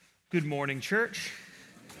Good morning, church.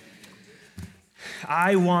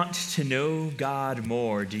 I want to know God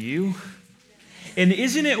more, do you? And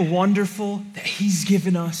isn't it wonderful that He's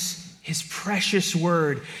given us His precious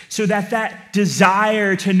word so that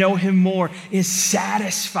desire to know Him more is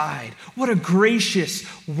satisfied? What a gracious,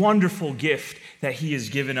 wonderful gift that He has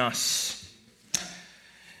given us.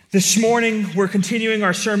 This morning, we're continuing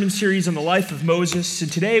our sermon series on the life of Moses, and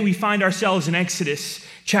today we find ourselves in Exodus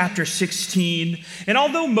chapter 16. And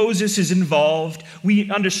although Moses is involved,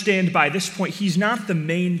 we understand by this point he's not the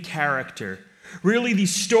main character. Really,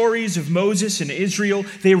 these stories of Moses and Israel,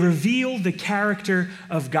 they reveal the character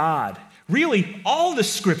of God. Really, all the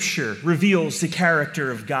scripture reveals the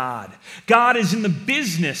character of God. God is in the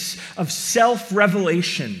business of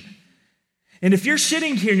self-revelation. And if you're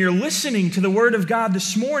sitting here and you're listening to the word of God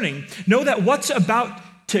this morning, know that what's about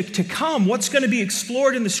to come, what's going to be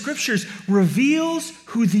explored in the scriptures, reveals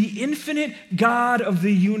who the infinite God of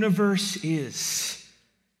the universe is.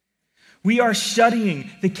 We are studying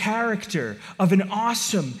the character of an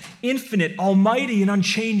awesome, infinite, almighty, and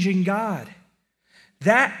unchanging God.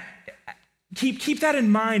 Keep that in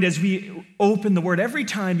mind as we open the word. Every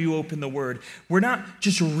time you open the word, we're not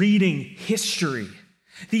just reading history.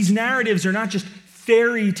 These narratives are not just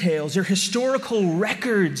fairy tales. They're historical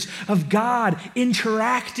records of God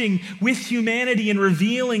interacting with humanity and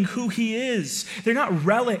revealing who He is. They're not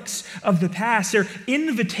relics of the past. They're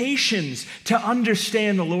invitations to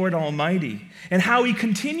understand the Lord Almighty and how He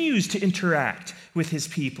continues to interact with His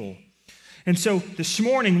people. And so this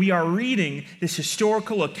morning we are reading this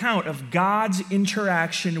historical account of God's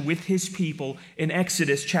interaction with His people in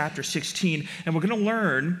Exodus chapter 16. And we're going to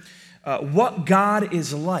learn what God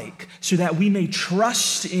is like so that we may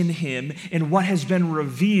trust in Him and what has been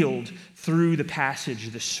revealed through the passage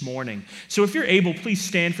this morning. So if you're able, please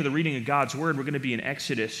stand for the reading of God's word. We're going to be in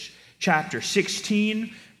Exodus chapter 16. We're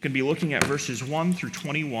going to be looking at verses 1 through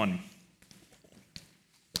 21.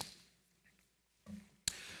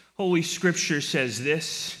 Holy Scripture says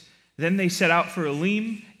this: Then they set out for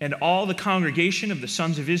Elim, and all the congregation of the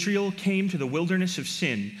sons of Israel came to the wilderness of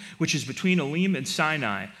Sin, which is between Elim and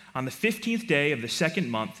Sinai, on the 15th day of the second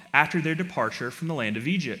month after their departure from the land of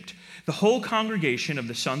Egypt. The whole congregation of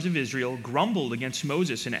the sons of Israel grumbled against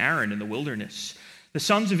Moses and Aaron in the wilderness. The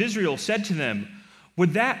sons of Israel said to them,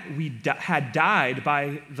 "Would that we had died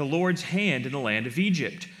by the Lord's hand in the land of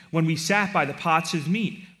Egypt, when we sat by the pots of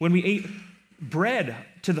meat, when we ate bread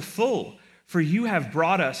to the full. For you have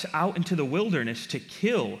brought us out into the wilderness to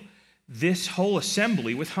kill this whole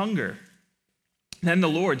assembly with hunger." Then the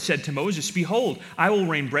Lord said to Moses, "Behold, I will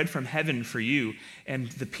rain bread from heaven for you, and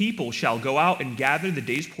the people shall go out and gather the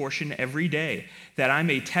day's portion every day, that I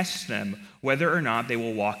may test them whether or not they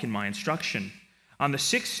will walk in my instruction. On the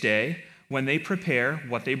sixth day, when they prepare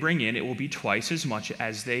what they bring in, it will be twice as much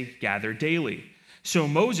as they gather daily." So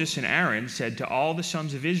Moses and Aaron said to all the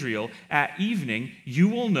sons of Israel, "At evening you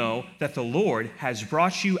will know that the Lord has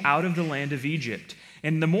brought you out of the land of Egypt.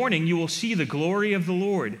 And in the morning you will see the glory of the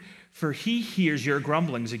Lord, for He hears your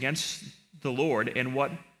grumblings against the Lord. And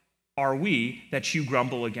what are we that you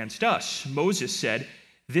grumble against us?" Moses said,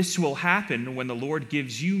 "This will happen when the Lord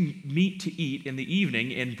gives you meat to eat in the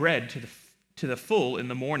evening and bread to the full in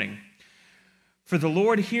the morning. For the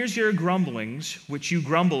Lord hears your grumblings, which you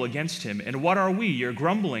grumble against Him. And what are we? Your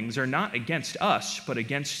grumblings are not against us, but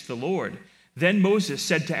against the Lord." Then Moses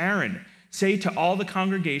said to Aaron, "Say to all the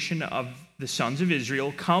congregation of the sons of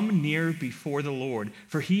Israel, 'Come near before the Lord,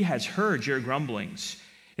 for He has heard your grumblings.'"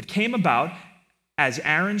 It came about, as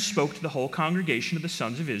Aaron spoke to the whole congregation of the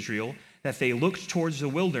sons of Israel, that they looked towards the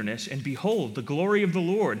wilderness, and behold, the glory of the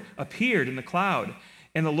Lord appeared in the cloud.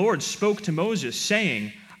 And the Lord spoke to Moses,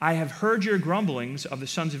 saying, "I have heard your grumblings of the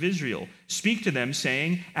sons of Israel. Speak to them,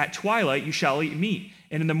 saying, 'At twilight you shall eat meat,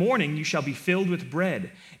 and in the morning you shall be filled with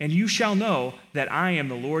bread, and you shall know that I am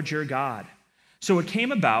the Lord your God.'" So it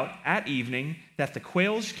came about at evening that the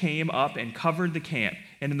quails came up and covered the camp,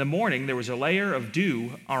 and in the morning there was a layer of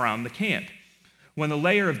dew around the camp. When the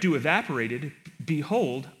layer of dew evaporated,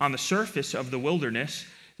 behold, on the surface of the wilderness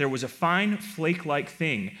there was a fine flake-like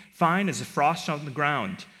thing, fine as the frost on the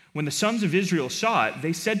ground. When the sons of Israel saw it,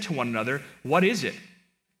 they said to one another, "What is it?"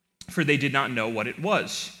 For they did not know what it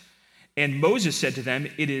was. And Moses said to them,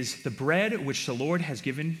 "It is the bread which the Lord has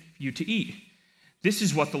given you to eat. This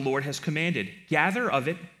is what the Lord has commanded. Gather of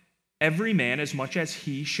it every man as much as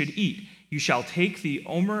he should eat. You shall take the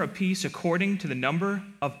omer apiece according to the number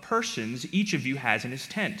of persons each of you has in his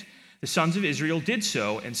tent." The sons of Israel did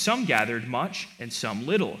so, and some gathered much and some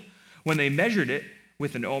little. When they measured it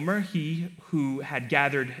with an omer, he who had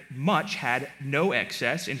gathered much had no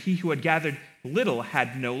excess, and he who had gathered little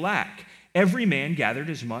had no lack. Every man gathered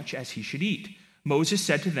as much as he should eat. Moses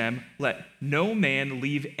said to them, "Let no man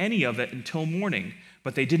leave any of it until morning."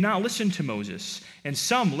 But they did not listen to Moses. And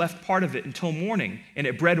some left part of it until morning, and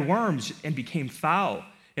it bred worms and became foul.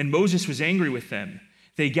 And Moses was angry with them.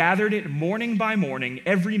 They gathered it morning by morning,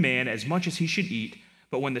 every man as much as he should eat.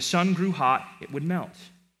 But when the sun grew hot, it would melt.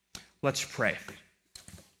 Let's pray.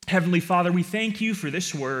 Heavenly Father, we thank you for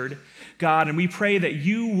this word, God, and we pray that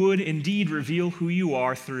you would indeed reveal who you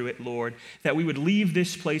are through it, Lord, that we would leave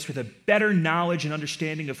this place with a better knowledge and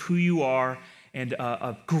understanding of who you are and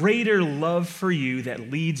a greater love for you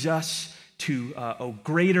that leads us to a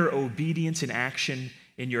greater obedience and action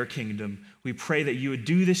in your kingdom. We pray that you would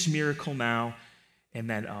do this miracle now and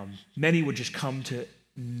that many would just come to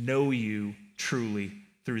know you truly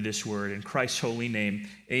through this word. In Christ's holy name,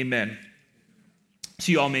 amen.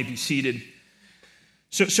 So you all may be seated.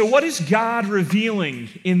 So what is God revealing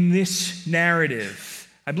in this narrative?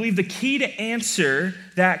 I believe the key to answer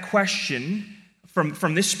that question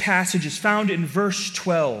from this passage is found in verse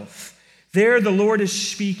 12. There the Lord is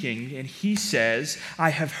speaking, and he says, "I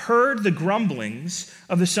have heard the grumblings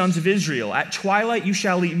of the sons of Israel. At twilight you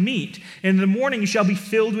shall eat meat, and in the morning you shall be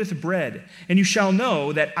filled with bread, and you shall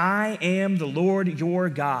know that I am the Lord your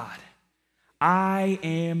God." I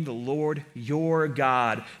am the Lord your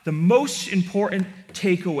God. The most important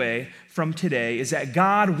takeaway from today is that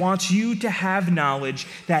God wants you to have knowledge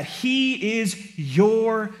that he is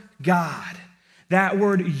your God. That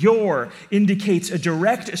word "your" indicates a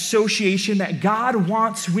direct association that God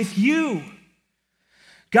wants with you.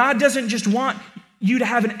 God doesn't just want you to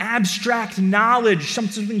have an abstract knowledge,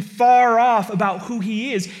 something far off about who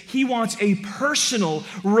he is. He wants a personal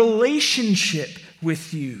relationship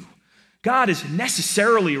with you. God is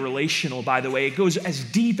necessarily relational, by the way. It goes as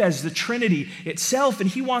deep as the Trinity itself, and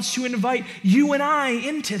he wants to invite you and I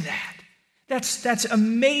into that. That's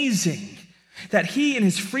amazing that he in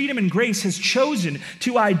his freedom and grace has chosen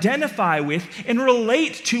to identify with and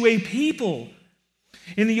relate to a people.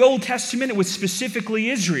 In the Old Testament, it was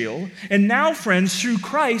specifically Israel, and now, friends, through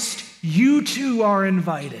Christ, you too are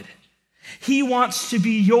invited. He wants to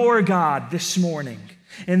be your God this morning,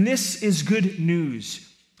 and this is good news.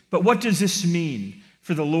 But what does this mean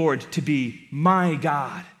for the Lord to be my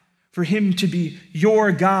God, for him to be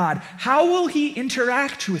your God? How will he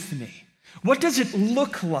interact with me? What does it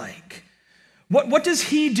look like? What does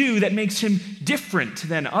he do that makes him different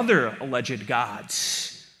than other alleged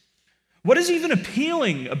gods? What is even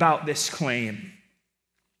appealing about this claim?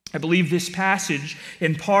 I believe this passage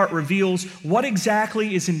in part reveals what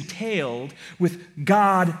exactly is entailed with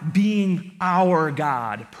God being our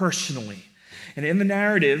God personally. And in the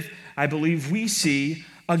narrative, I believe we see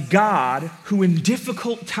a God who in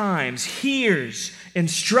difficult times hears,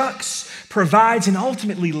 instructs, provides, and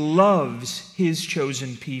ultimately loves his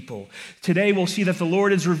chosen people. Today we'll see that the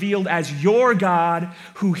Lord is revealed as your God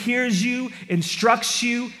who hears you, instructs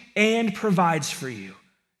you, and provides for you.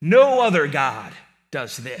 No other God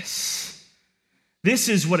does this. This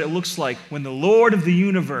is what it looks like when the Lord of the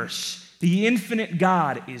universe, the infinite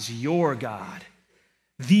God, is your God.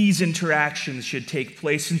 These interactions should take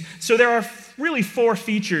place. And so there are really four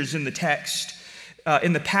features in the text,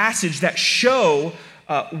 in the passage, that show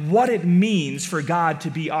what it means for God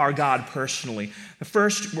to be our God personally.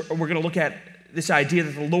 First, we're going to look at this idea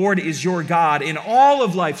that the Lord is your God in all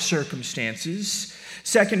of life's circumstances.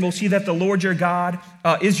 Second, we'll see that the Lord your God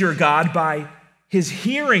is your God by his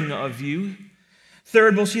hearing of you.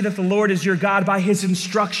 Third, we'll see that the Lord is your God by his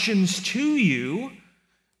instructions to you.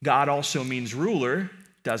 God also means ruler,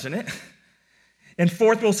 doesn't it? And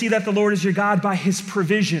fourth, we'll see that the Lord is your God by his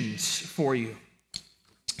provisions for you.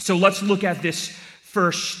 So let's look at this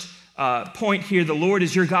first point here. The Lord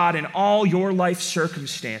is your God in all your life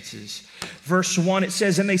circumstances. Verse 1, it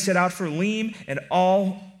says, "And they set out for Elim,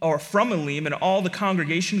 from Elim, and all the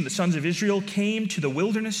congregation of the sons of Israel came to the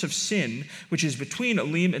wilderness of Sin, which is between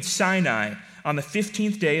Elim and Sinai, on the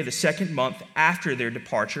 15th day of the second month after their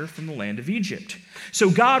departure from the land of Egypt."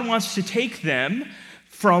 So God wants to take them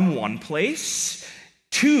from one place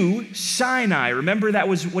to Sinai. Remember, that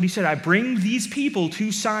was what he said, "I bring these people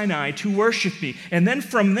to Sinai to worship me." And then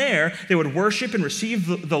from there, they would worship and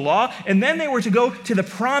receive the law, and then they were to go to the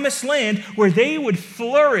promised land where they would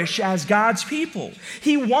flourish as God's people.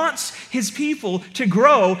 He wants his people to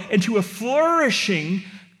grow into a flourishing,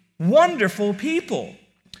 wonderful people.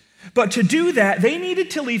 But to do that, they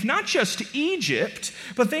needed to leave not just Egypt,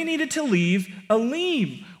 but they needed to leave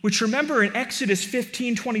Elim, which, remember, in Exodus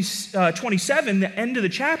 15:27, the end of the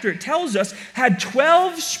chapter, it tells us had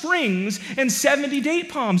 12 springs and 70 date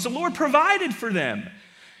palms. The Lord provided for them.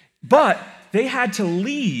 But they had to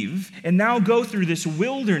leave and now go through this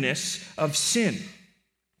wilderness of sin.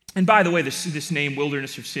 And by the way, this name,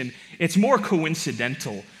 Wilderness of Sin, it's more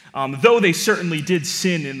coincidental. Though they certainly did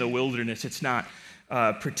sin in the wilderness, it's not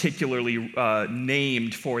particularly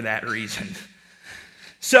named for that reason.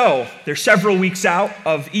 So, they're several weeks out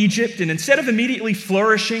of Egypt, and instead of immediately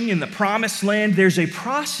flourishing in the promised land, there's a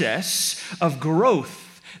process of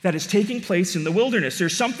growth that is taking place in the wilderness.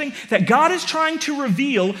 There's something that God is trying to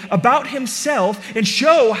reveal about himself and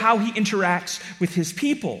show how he interacts with his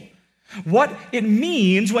people. What it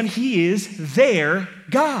means when he is their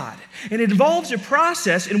God. And it involves a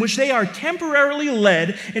process in which they are temporarily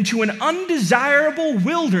led into an undesirable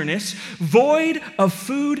wilderness void of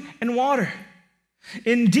food and water.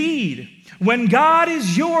 Indeed, when God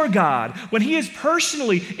is your God, when he is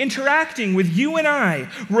personally interacting with you and I,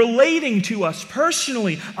 relating to us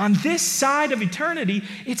personally on this side of eternity,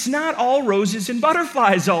 it's not all roses and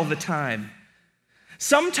butterflies all the time.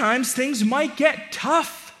 Sometimes things might get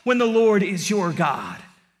tough when the Lord is your God.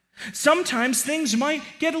 Sometimes things might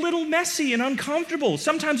get a little messy and uncomfortable.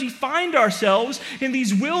 Sometimes we find ourselves in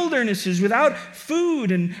these wildernesses without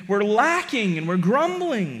food, and we're lacking and we're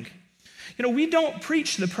grumbling. You know, we don't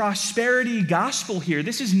preach the prosperity gospel here.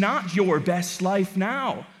 This is not your best life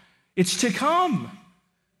now. It's to come.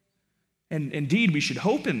 And indeed, we should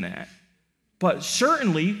hope in that. But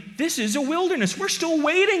certainly, this is a wilderness. We're still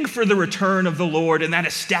waiting for the return of the Lord and that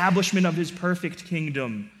establishment of his perfect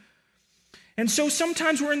kingdom. And so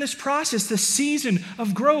sometimes we're in this process, this season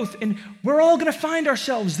of growth, and we're all going to find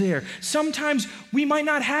ourselves there. Sometimes we might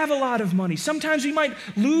not have a lot of money. Sometimes we might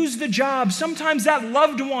lose the job. Sometimes that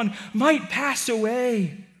loved one might pass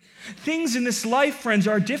away. Things in this life, friends,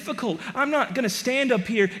 are difficult. I'm not going to stand up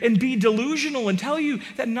here and be delusional and tell you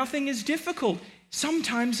that nothing is difficult.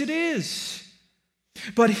 Sometimes it is.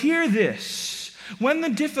 But hear this. When the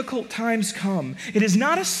difficult times come, it is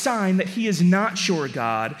not a sign that he is not your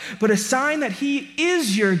God, but a sign that he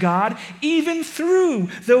is your God even through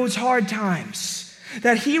those hard times.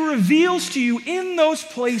 That he reveals to you in those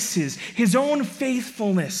places his own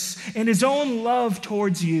faithfulness and his own love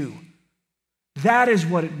towards you. That is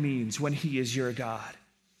what it means when he is your God.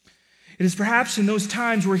 It is perhaps in those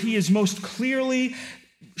times where he is most clearly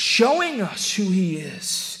showing us who he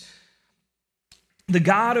is. The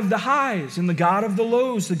God of the highs and the God of the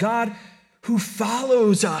lows, the God who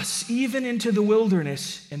follows us even into the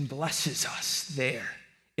wilderness and blesses us there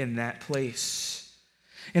in that place.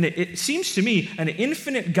 And it seems to me an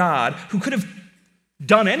infinite God who could have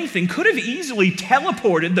done anything, could have easily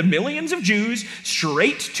teleported the millions of Jews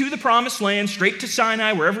straight to the promised land, straight to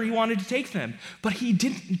Sinai, wherever he wanted to take them. But he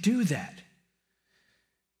didn't do that.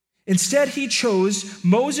 Instead, he chose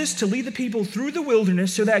Moses to lead the people through the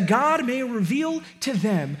wilderness so that God may reveal to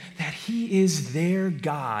them that he is their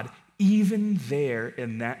God, even there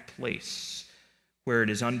in that place where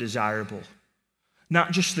it is undesirable.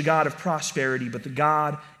 Not just the God of prosperity, but the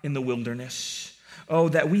God in the wilderness. Oh,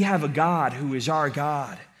 that we have a God who is our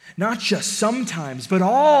God, not just sometimes, but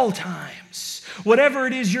all times. Whatever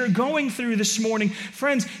it is you're going through this morning,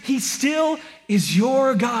 friends, he still is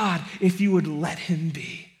your God if you would let him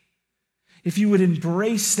be. If you would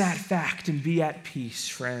embrace that fact and be at peace,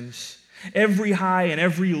 friends. Every high and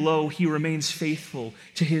every low, he remains faithful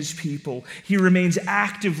to his people. He remains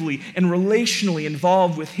actively and relationally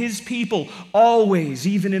involved with his people always,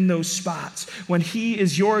 even in those spots. When he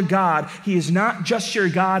is your God, he is not just your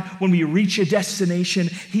God when we reach a destination.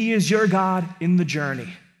 He is your God in the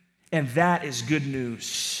journey. And that is good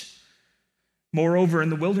news. Moreover, in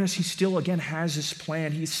the wilderness, he still, again, has this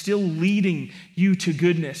plan. He's still leading you to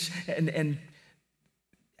goodness. And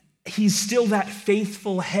he's still that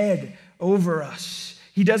faithful head over us.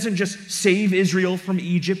 He doesn't just save Israel from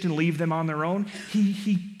Egypt and leave them on their own.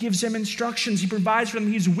 He gives them instructions. He provides for them.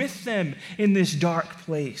 He's with them in this dark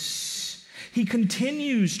place. He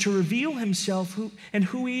continues to reveal himself and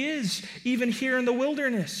who he is, even here in the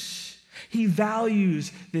wilderness. He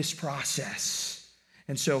values this process.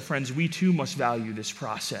 And so, friends, we too must value this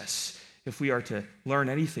process if we are to learn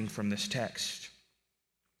anything from this text.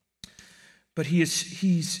 But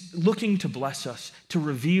he's looking to bless us, to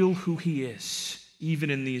reveal who he is, even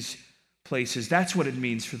in these places. That's what it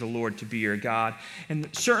means for the Lord to be your God. And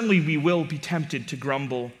certainly we will be tempted to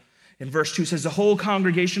grumble. In verse 2 it says, the whole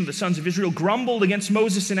congregation of the sons of Israel grumbled against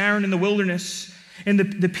Moses and Aaron in the wilderness. And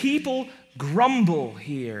the people grumble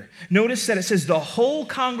here. Notice that it says the whole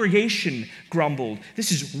congregation grumbled. This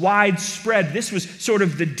is widespread. This was sort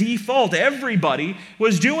of the default. Everybody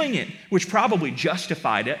was doing it, which probably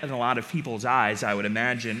justified it in a lot of people's eyes, I would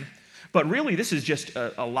imagine. But really, this is just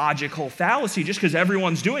a logical fallacy. Just because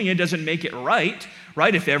everyone's doing it doesn't make it right.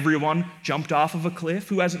 right? If everyone jumped off of a cliff,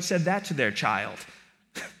 who hasn't said that to their child,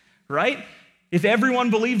 right? If everyone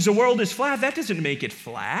believes the world is flat, that doesn't make it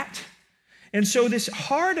flat. And so this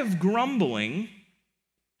heart of grumbling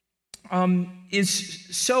is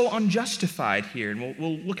so unjustified here, and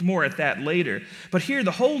we'll look more at that later. But here,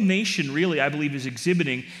 the whole nation really, I believe, is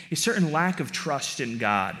exhibiting a certain lack of trust in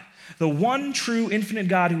God. The one true infinite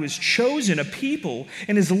God who has chosen a people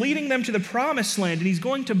and is leading them to the promised land, and he's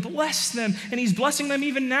going to bless them, and he's blessing them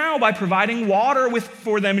even now by providing water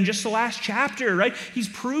for them in just the last chapter, right? He's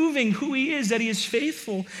proving who he is, that he is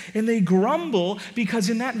faithful, and they grumble because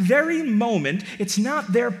in that very moment, it's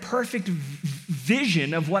not their perfect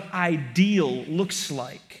vision of what ideal looks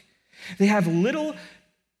like. They have little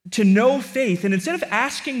to no faith, and instead of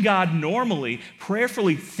asking God normally,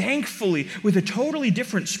 prayerfully, thankfully, with a totally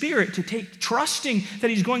different spirit, trusting that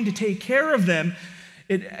he's going to take care of them,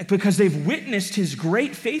 because they've witnessed his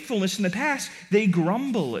great faithfulness in the past, they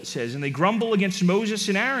grumble, it says, and they grumble against Moses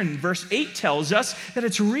and Aaron. Verse 8 tells us that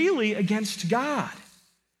it's really against God.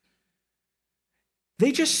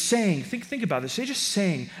 They just sang, think about this, they just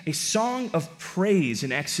sang a song of praise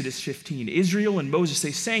in Exodus 15. Israel and Moses, they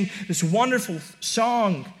sang this wonderful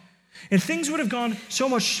song, and things would have gone so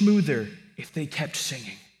much smoother if they kept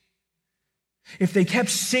singing. If they kept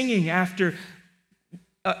singing after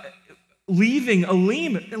leaving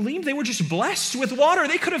Elim, they were just blessed with water.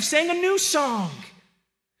 They could have sang a new song.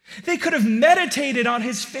 They could have meditated on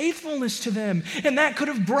his faithfulness to them, and that could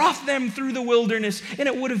have brought them through the wilderness, and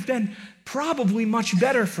it would have been probably much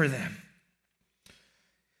better for them.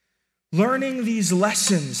 Learning these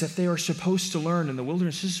lessons that they are supposed to learn in the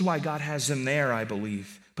wilderness, this is why God has them there, I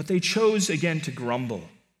believe. But they chose again to grumble.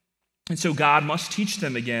 And so God must teach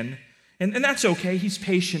them again, and that's okay. He's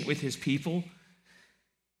patient with his people.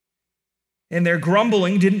 And their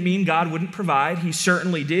grumbling didn't mean God wouldn't provide. He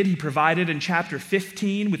certainly did. He provided in chapter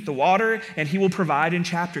 15 with the water, and he will provide in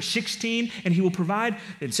chapter 16, and he will provide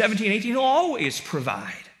in 17, 18. He'll always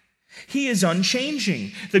provide. He is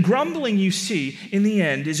unchanging. The grumbling you see in the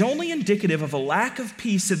end is only indicative of a lack of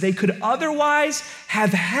peace that they could otherwise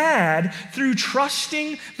have had through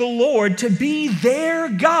trusting the Lord to be their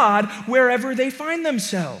God wherever they find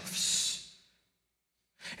themselves.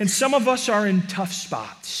 And some of us are in tough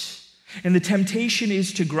spots. And the temptation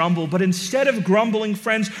is to grumble, but instead of grumbling,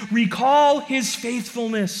 friends, recall his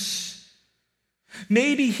faithfulness.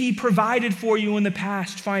 Maybe he provided for you in the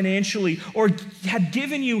past financially, or had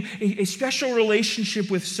given you a special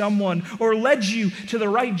relationship with someone, or led you to the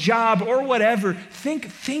right job, or whatever.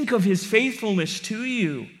 Think of his faithfulness to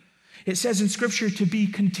you. It says in Scripture to be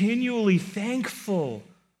continually thankful.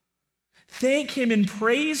 Thank him and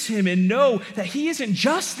praise him and know that he isn't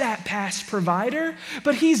just that past provider,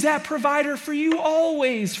 but he's that provider for you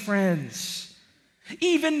always, friends.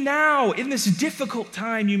 Even now, in this difficult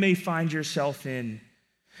time you may find yourself in,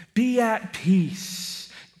 be at peace.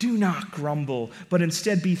 Do not grumble, but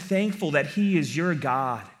instead be thankful that he is your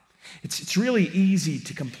God. It's really easy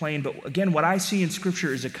to complain, but again, what I see in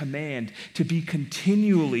Scripture is a command to be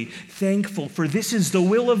continually thankful, for this is the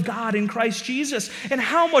will of God in Christ Jesus. And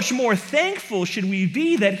how much more thankful should we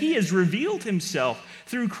be that he has revealed himself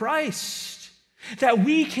through Christ? That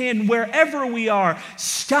we can, wherever we are,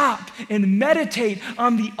 stop and meditate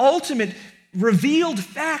on the ultimate revealed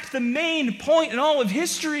fact, the main point in all of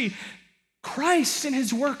history, Christ and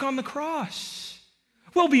his work on the cross.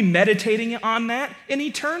 We'll be meditating on that in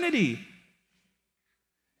eternity.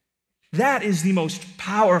 That is the most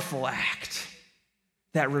powerful act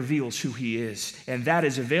that reveals who he is, and that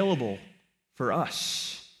is available for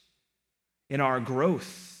us in our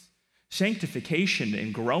growth. Sanctification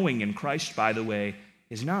and growing in Christ, by the way,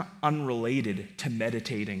 is not unrelated to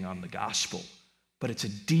meditating on the gospel, but it's a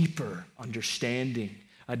deeper understanding,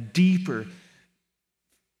 a deeper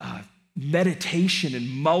meditation and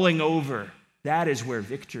mulling over. That is where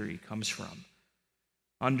victory comes from.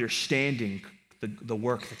 Understanding the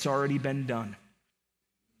work that's already been done.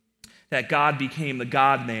 That God became the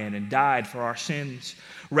God-man and died for our sins,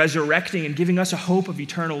 resurrecting and giving us a hope of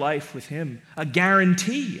eternal life with him, a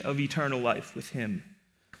guarantee of eternal life with him.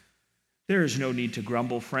 There is no need to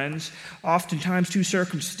grumble, friends. Oftentimes, too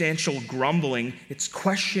circumstantial grumbling, it's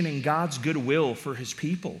questioning God's goodwill for his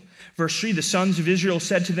people. Verse 3, the sons of Israel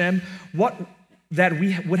said to them, that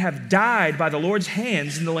we would have died by the Lord's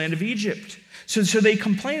hands in the land of Egypt. So they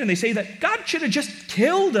complain and they say that God should have just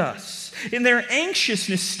killed us. In their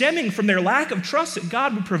anxiousness stemming from their lack of trust that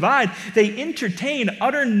God would provide, they entertain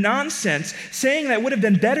utter nonsense, saying that it would have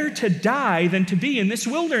been better to die than to be in this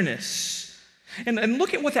wilderness. And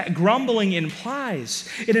look at what that grumbling implies.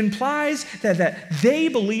 It implies that they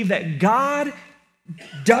believe that God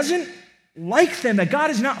doesn't like them, that God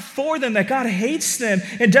is not for them, that God hates them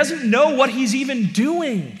and doesn't know what he's even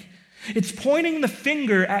doing. It's pointing the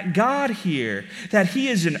finger at God here, that he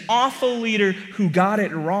is an awful leader who got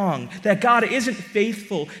it wrong, that God isn't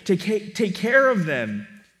faithful to take care of them.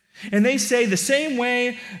 And they say the same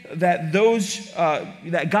way that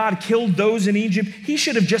that God killed those in Egypt, he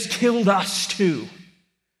should have just killed us too.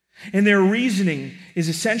 And their reasoning is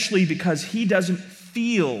essentially because he doesn't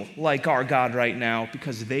feel like our God right now,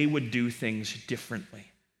 because they would do things differently.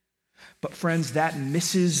 But friends, that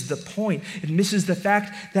misses the point. It misses the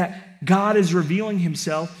fact that God is revealing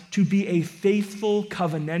himself to be a faithful,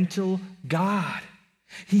 covenantal God.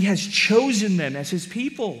 He has chosen them as his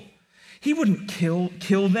people. He wouldn't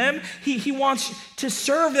kill them. He wants to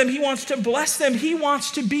serve them. He wants to bless them. He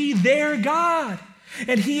wants to be their God.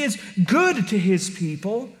 And he is good to his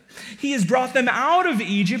people. He has brought them out of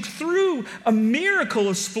Egypt through a miracle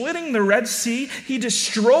of splitting the Red Sea. He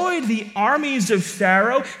destroyed the armies of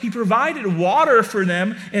Pharaoh. He provided water for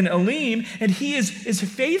them in Elim. And he is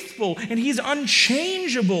faithful and he's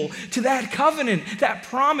unchangeable to that covenant, that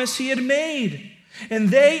promise he had made. And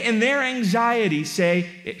they, in their anxiety, say,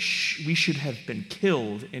 we should have been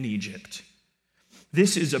killed in Egypt.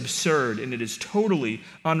 This is absurd, and it is totally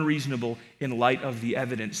unreasonable in light of the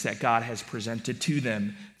evidence that God has presented to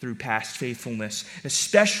them through past faithfulness,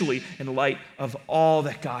 especially in light of all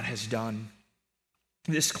that God has done.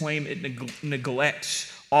 This claim, it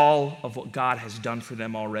neglects all of what God has done for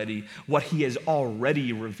them already, what he has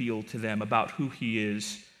already revealed to them about who he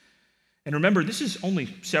is. And remember, this is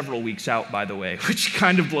only several weeks out, by the way, which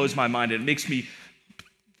kind of blows my mind. It makes me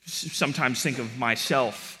sometimes think of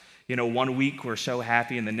myself. 1 week we're so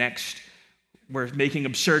happy, and the next we're making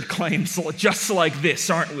absurd claims just like this,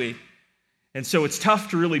 aren't we? And so it's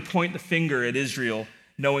tough to really point the finger at Israel,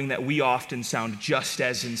 knowing that we often sound just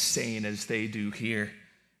as insane as they do here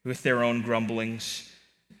with their own grumblings.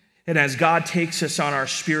 And as God takes us on our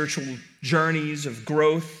spiritual journeys of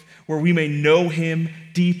growth, where we may know him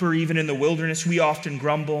deeper even in the wilderness, we often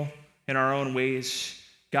grumble in our own ways.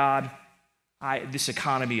 God, this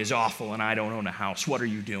economy is awful and I don't own a house. What are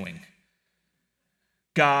you doing?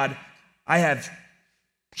 God, I have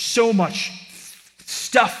so much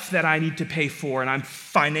stuff that I need to pay for and I'm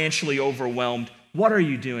financially overwhelmed. What are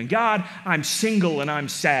you doing? God, I'm single and I'm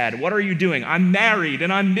sad. What are you doing? I'm married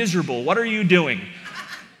and I'm miserable. What are you doing?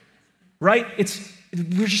 Right?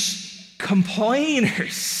 We're just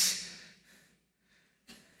complainers.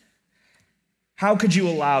 How could you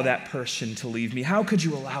allow that person to leave me? How could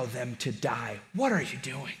you allow them to die? What are you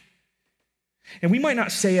doing? And we might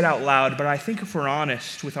not say it out loud, but I think if we're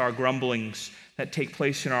honest with our grumblings that take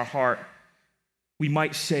place in our heart, we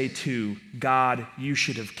might say to God, you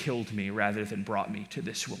should have killed me rather than brought me to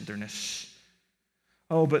this wilderness.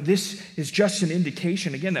 Oh, but this is just an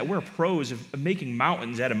indication, again, that we're pros of making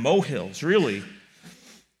mountains out of molehills, really.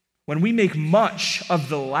 When we make much of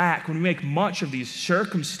the lack, when we make much of these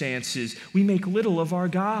circumstances, we make little of our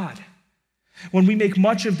God. When we make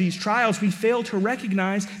much of these trials, we fail to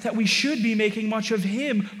recognize that we should be making much of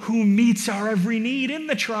him who meets our every need in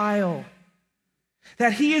the trial.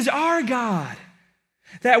 That he is our God.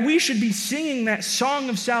 That we should be singing that song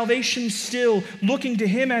of salvation still, looking to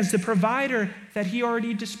him as the provider that he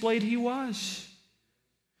already displayed he was.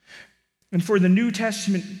 And for the New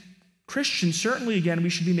Testament Christians, certainly, again, we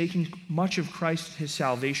should be making much of Christ and his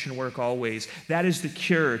salvation work always. That is the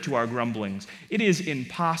cure to our grumblings. It is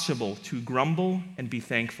impossible to grumble and be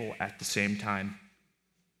thankful at the same time.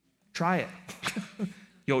 Try it.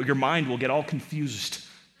 Your mind will get all confused.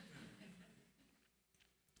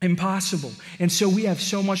 Impossible. And so we have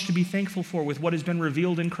so much to be thankful for with what has been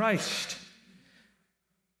revealed in Christ.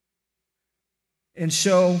 And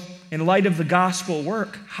so, in light of the gospel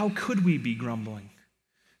work, how could we be grumbling?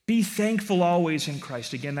 Be thankful always in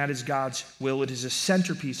Christ. Again, that is God's will. It is a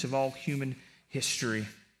centerpiece of all human history.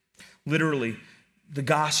 Literally, the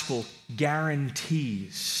gospel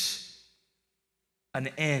guarantees an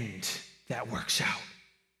end that works out.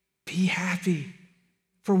 Be happy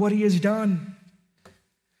for what he has done.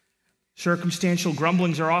 Circumstantial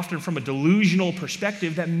grumblings are often from a delusional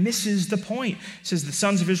perspective that misses the point. It says the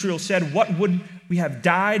sons of Israel said, what would we have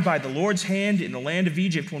died by the Lord's hand in the land of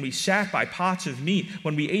Egypt when we sat by pots of meat,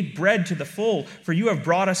 when we ate bread to the full? For you have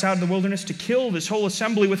brought us out of the wilderness to kill this whole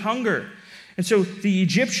assembly with hunger. And so the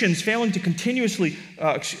Egyptians failing to continuously,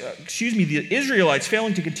 the Israelites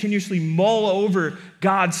failing to continuously mull over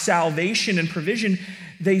God's salvation and provision,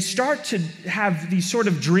 they start to have these sort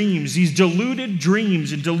of dreams, these deluded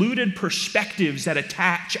dreams and deluded perspectives that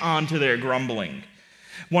attach onto their grumbling.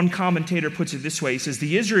 One commentator puts it this way. He says,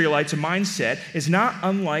 the Israelites' mindset is not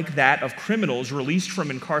unlike that of criminals released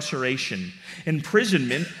from incarceration.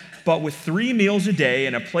 Imprisonment, but with 3 meals a day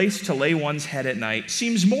and a place to lay one's head at night,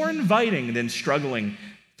 seems more inviting than struggling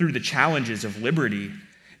through the challenges of liberty.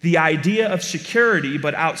 The idea of security,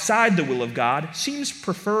 but outside the will of God, seems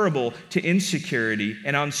preferable to insecurity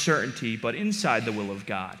and uncertainty, but inside the will of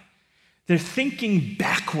God. They're thinking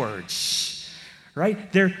backwards,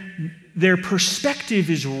 right? Their perspective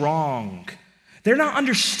is wrong. They're not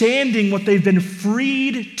understanding what they've been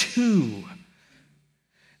freed to.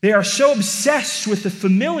 They are so obsessed with the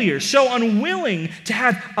familiar, so unwilling to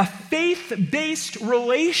have a faith-based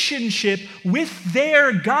relationship with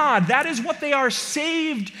their God. That is what they are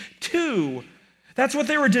saved to. That's what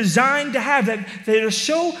they were designed to have. That they are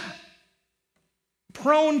so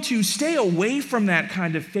prone to stay away from that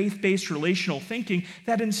kind of faith-based relational thinking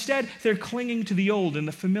that instead they're clinging to the old and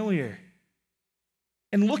the familiar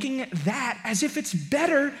and looking at that as if it's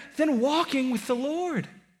better than walking with the Lord.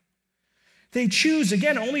 They choose,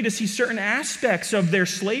 again, only to see certain aspects of their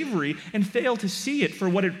slavery and fail to see it for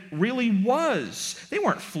what it really was. They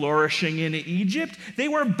weren't flourishing in Egypt. They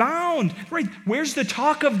were bound. Right? Where's the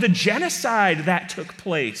talk of the genocide that took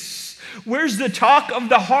place? Where's the talk of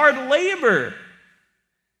the hard labor?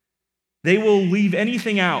 They will leave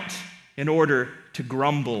anything out in order to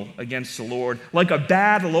grumble against the Lord, like a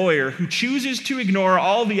bad lawyer who chooses to ignore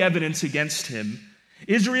all the evidence against him.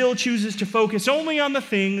 Israel chooses to focus only on the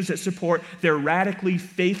things that support their radically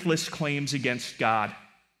faithless claims against God.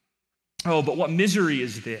 Oh, but what misery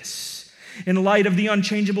is this, in light of the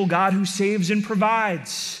unchangeable God who saves and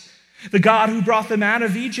provides, the God who brought them out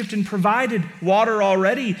of Egypt and provided water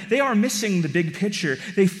already. They are missing the big picture.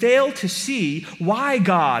 They fail to see why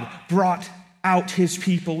God brought out his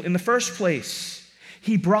people in the first place.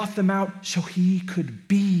 He brought them out so he could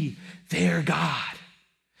be their God,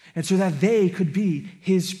 and so that they could be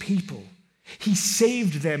his people. He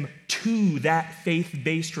saved them to that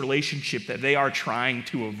faith-based relationship that they are trying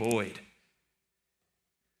to avoid.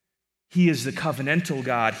 He is the covenantal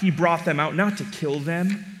God. He brought them out not to kill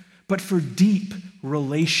them, but for deep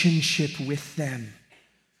relationship with them.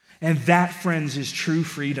 And that, friends, is true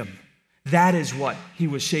freedom. That is what he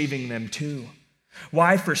was saving them to.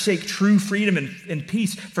 Why forsake true freedom and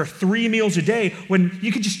peace for 3 meals a day when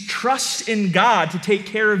you can just trust in God to take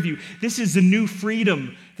care of you? This is the new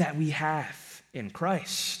freedom that we have in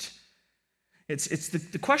Christ. It's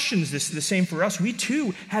the question is the same for us. We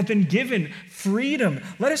too have been given freedom.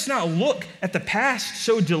 Let us not look at the past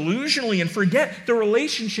so delusionally and forget the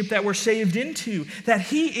relationship that we're saved into, that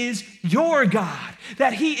he is your God,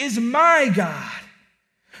 that he is my God.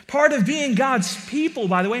 Part of being God's people,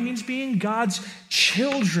 by the way, means being God's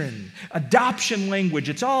children. Adoption language,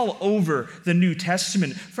 it's all over the New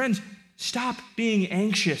Testament. Friends, stop being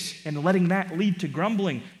anxious and letting that lead to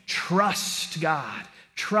grumbling. Trust God.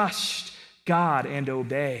 Trust God and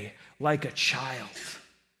obey like a child.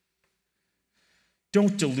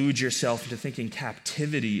 Don't delude yourself into thinking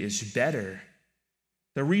captivity is better.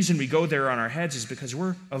 The reason we go there on our heads is because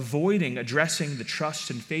we're avoiding addressing the trust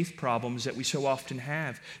and faith problems that we so often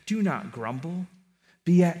have. Do not grumble.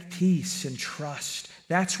 Be at peace and trust.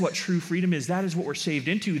 That's what true freedom is. That is what we're saved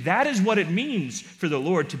into. That is what it means for the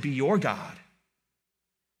Lord to be your God.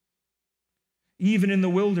 Even in the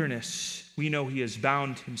wilderness, we know he has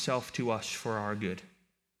bound himself to us for our good.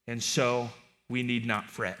 And so we need not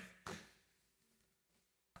fret.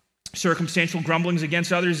 Circumstantial grumblings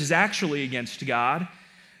against others is actually against God.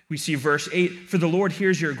 We see verse 8, for the Lord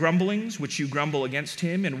hears your grumblings, which you grumble against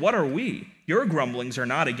him. And what are we? Your grumblings are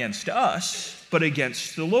not against us, but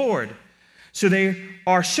against the Lord. So they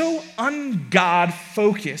are so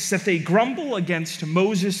un-God-focused that they grumble against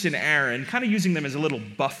Moses and Aaron, kind of using them as a little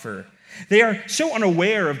buffer. They are so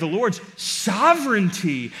unaware of the Lord's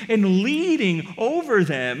sovereignty and leading over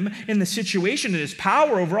them in the situation and his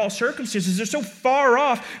power over all circumstances. They're so far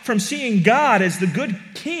off from seeing God as the good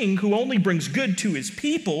king who only brings good to his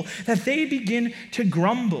people that they begin to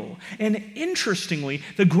grumble. And interestingly,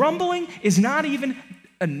 the grumbling is not even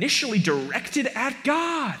initially directed at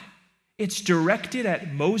God. It's directed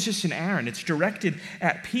at Moses and Aaron. It's directed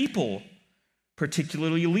at people,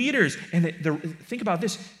 particularly leaders. And think about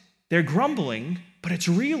this. They're grumbling, but it's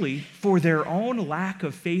really for their own lack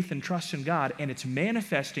of faith and trust in God, and it's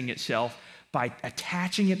manifesting itself by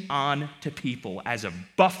attaching it on to people as a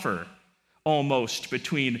buffer almost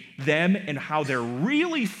between them and how they're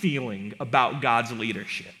really feeling about God's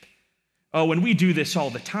leadership. Oh, and we do this all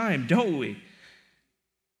the time, don't we?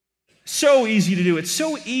 So easy to do. It's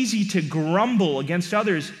so easy to grumble against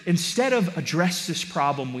others instead of address this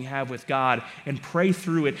problem we have with God and pray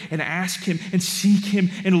through it and ask Him and seek Him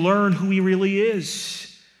and learn who He really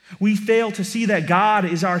is. We fail to see that God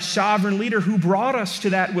is our sovereign leader who brought us to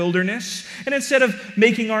that wilderness. And instead of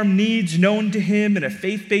making our needs known to Him in a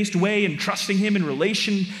faith-based way and trusting Him in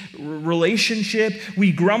relationship,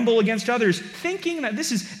 we grumble against others, thinking that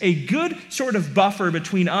this is a good sort of buffer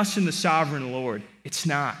between us and the sovereign Lord. It's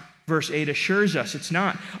not. Verse 8 assures us it's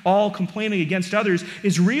not. All complaining against others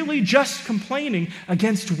is really just complaining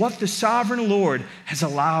against what the sovereign Lord has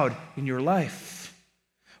allowed in your life.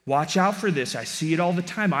 Watch out for this. I see it all the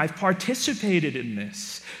time. I've participated in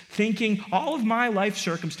this, thinking all of my life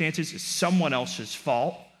circumstances is someone else's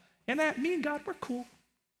fault, and that me and God, we're cool.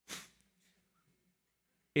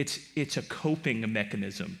 It's a coping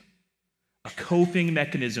mechanism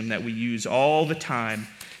that we use all the time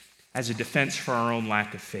as a defense for our own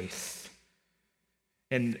lack of faith.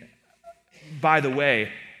 And by the way,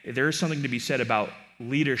 there is something to be said about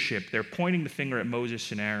leadership. They're pointing the finger at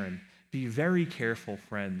Moses and Aaron. Be very careful,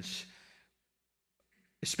 friends,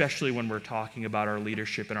 especially when we're talking about our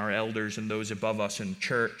leadership and our elders and those above us in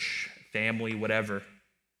church, family, whatever.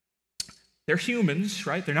 They're humans,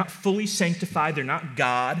 right? They're not fully sanctified. They're not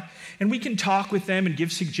God. And we can talk with them and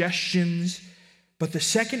give suggestions. But the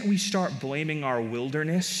second we start blaming our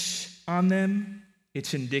wilderness on them,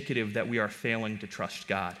 it's indicative that we are failing to trust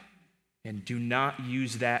God. And do not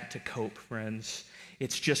use that to cope, friends.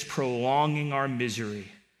 It's just prolonging our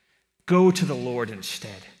misery. Go to the Lord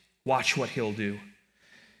instead. Watch what He'll do.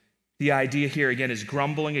 The idea here, again, is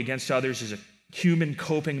grumbling against others is a human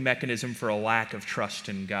coping mechanism for a lack of trust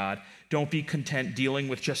in God. Don't be content dealing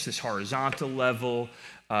with just this horizontal level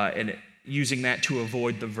and using that to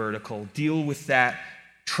avoid the vertical. Deal with that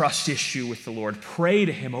trust issue with the Lord. Pray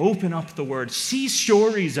to Him. Open up the Word. See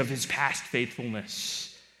stories of His past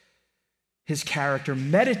faithfulness, His character.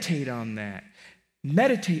 Meditate on that.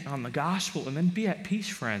 Meditate on the gospel and then be at peace,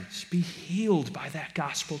 friends. Be healed by that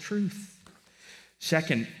gospel truth.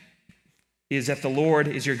 Second is that the Lord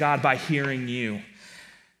is your God by hearing you.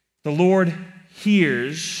 The Lord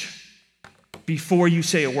hears before you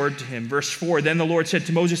say a word to Him. Verse 4, then the Lord said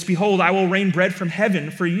to Moses, behold, I will rain bread from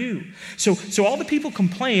heaven for you. So all the people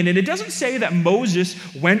complain, and it doesn't say that Moses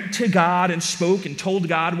went to God and spoke and told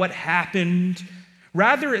God what happened.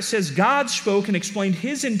 Rather, it says God spoke and explained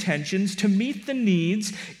His intentions to meet the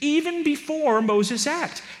needs even before Moses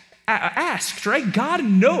asked, right? God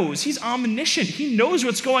knows. He's omniscient. He knows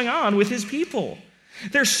what's going on with His people.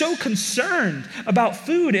 They're so concerned about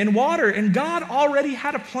food and water, and God already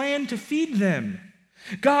had a plan to feed them.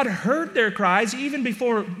 God heard their cries even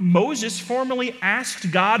before Moses formally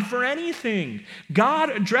asked God for anything. God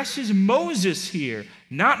addresses Moses here,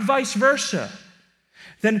 not vice versa.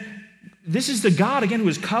 Then this is the God, again, who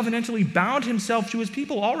has covenantally bound Himself to His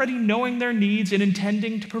people, already knowing their needs and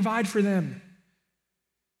intending to provide for them.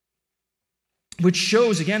 Which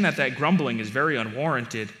shows, again, that grumbling is very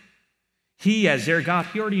unwarranted. He, as their God,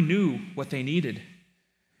 He already knew what they needed. It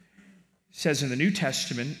says in the New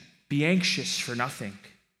Testament, be anxious for nothing.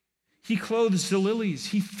 He clothes the lilies.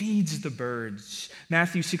 He feeds the birds.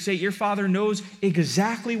 Matthew 6:8, your Father knows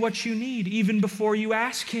exactly what you need, even before you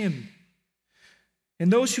ask Him.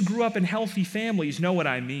 And those who grew up in healthy families know what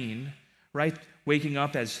I mean, right? Waking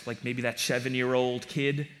up as like maybe that 7-year-old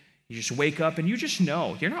kid, you just wake up and you just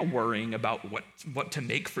know. You're not worrying about what to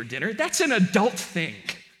make for dinner. That's an adult thing,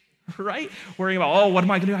 right? Worrying about, what am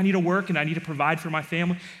I going to do? I need to work and I need to provide for my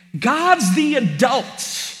family. God's the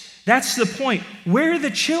adult. That's the point. We're the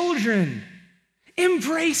children.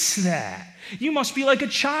 Embrace that. You must be like a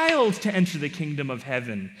child to enter the kingdom of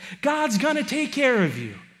heaven. God's going to take care of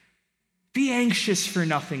you. Be anxious for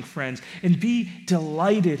nothing, friends, and be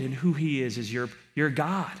delighted in who He is as your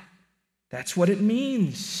God. That's what it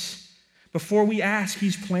means. Before we ask,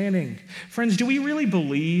 He's planning. Friends, do we really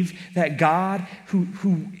believe that God, who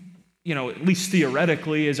at least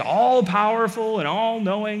theoretically, is all-powerful and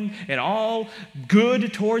all-knowing and all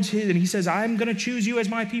good towards His, and He says, I'm going to choose you as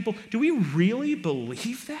my people. Do we really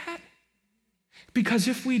believe that? Because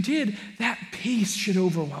if we did, that peace should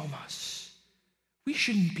overwhelm us. We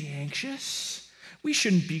shouldn't be anxious. We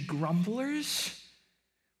shouldn't be grumblers.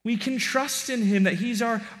 We can trust in Him that He's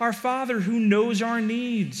our Father who knows our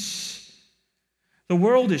needs. The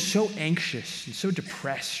world is so anxious and so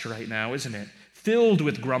depressed right now, isn't it? Filled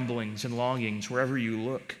with grumblings and longings wherever you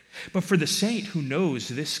look. But for the saint who knows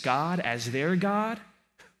this God as their God,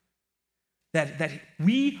 that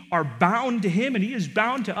we are bound to Him and He is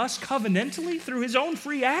bound to us covenantally through His own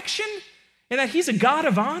free action, and that He's a God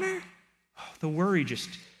of honor, the worry just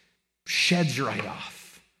sheds right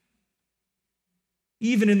off.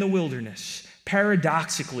 even in the wilderness.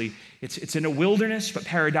 Paradoxically, it's in a wilderness, but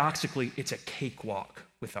paradoxically, it's a cakewalk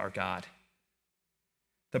with our God.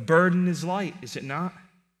 The burden is light, is it not?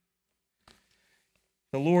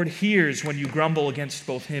 The Lord hears when you grumble against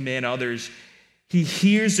both him and others. He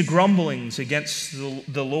hears the grumblings against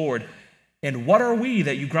the Lord. And what are we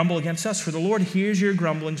that you grumble against us? For the Lord hears your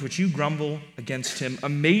grumblings, which you grumble against him.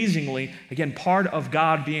 Amazingly, again, part of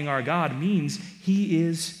God being our God means he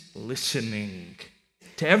is listening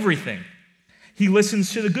to everything. He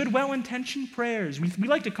listens to the good, well-intentioned prayers. We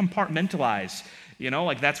like to compartmentalize,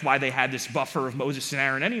 like that's why they had this buffer of Moses and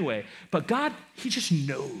Aaron anyway. But God, he just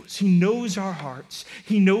knows. He knows our hearts.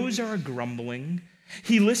 He knows our grumbling.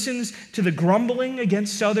 He listens to the grumbling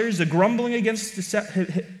against others, the grumbling against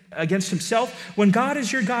himself. When God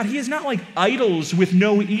is your God, he is not like idols with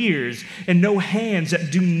no ears and no hands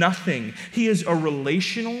that do nothing. He is a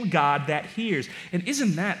relational God that hears. And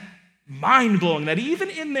isn't that mind-blowing that even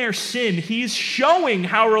in their sin, he's showing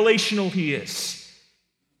how relational he is?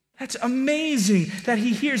 That's amazing that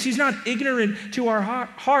he hears. He's not ignorant to our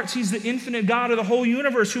hearts. He's the infinite God of the whole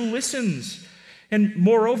universe who listens. And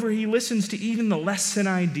moreover, he listens to even the less than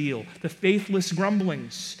ideal, the faithless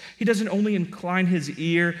grumblings. He doesn't only incline his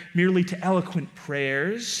ear merely to eloquent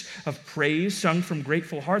prayers of praise sung from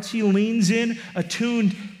grateful hearts. He leans in,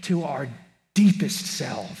 attuned to our deepest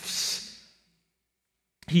selves.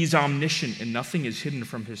 He's omniscient, and nothing is hidden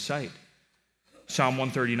from his sight. Psalm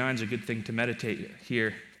 139 is a good thing to meditate here,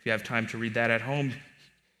 if you have time to read that at home.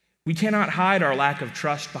 We cannot hide our lack of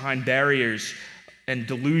trust behind barriers and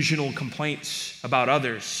delusional complaints about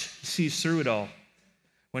others. He sees through it all.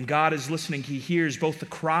 When God is listening, he hears both the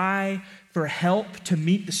cry for help to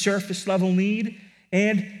meet the surface level need,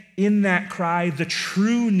 and in that cry, the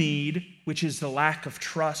true need, which is the lack of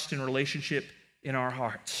trust and relationship in our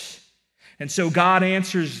hearts. And so God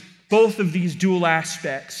answers both of these dual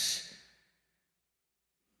aspects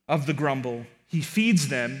of the grumble. He feeds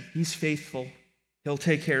them. He's faithful. He'll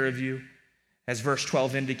take care of you, as verse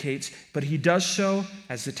 12 indicates. But he does so,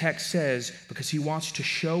 as the text says, because he wants to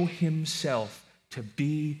show himself to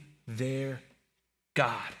be their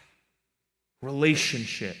God.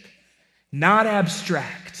 Relationship. Not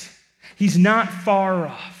abstract. He's not far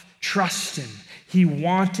off. Trust him. He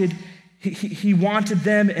wanted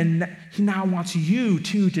them, and he now wants you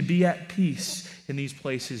too to be at peace in these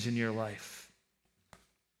places in your life.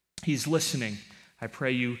 He's listening. I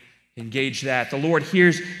pray you engage that. The Lord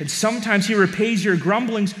hears, and sometimes he repays your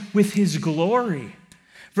grumblings with his glory.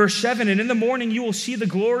 Verse 7, and in the morning you will see the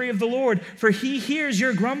glory of the Lord, for he hears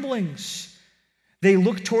your grumblings. They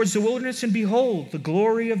looked towards the wilderness, and behold, the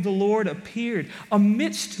glory of the Lord appeared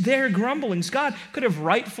amidst their grumblings. God could have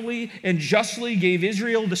rightfully and justly gave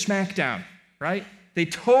Israel the smackdown, right? They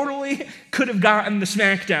totally could have gotten the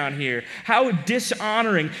smackdown here. How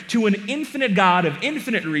dishonoring to an infinite God of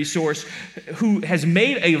infinite resource who has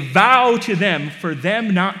made a vow to them for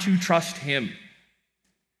them not to trust him.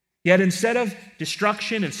 Yet instead of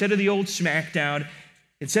destruction, instead of the old smackdown,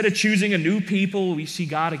 instead of choosing a new people, we see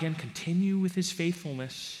God again continue with his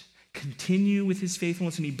faithfulness. Continue with his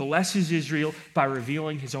faithfulness, and he blesses Israel by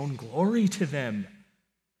revealing his own glory to them.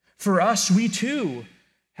 For us, we too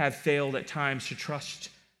have failed at times to trust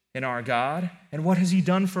in our God. And what has he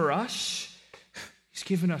done for us? He's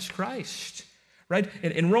given us Christ, right?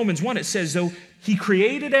 In Romans 1, it says, though he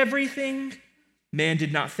created everything, man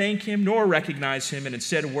did not thank him nor recognize him, and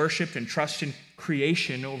instead worshiped and trusted in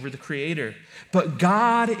creation over the Creator. But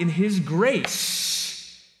God, in his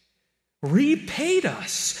grace, repaid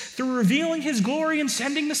us through revealing his glory and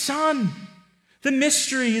sending the Son. The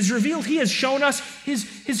mystery is revealed. He has shown us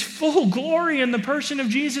his full glory in the person of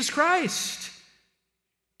Jesus Christ.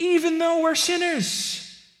 Even though we're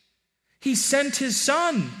sinners, he sent his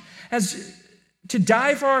Son to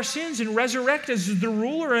die for our sins and resurrect as the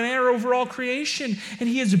ruler and heir over all creation. And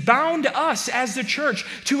he has bound us as the church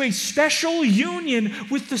to a special union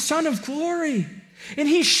with the Son of glory. And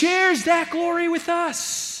he shares that glory with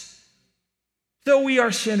us. Though we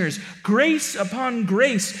are sinners, grace upon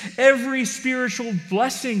grace, every spiritual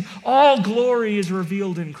blessing, all glory is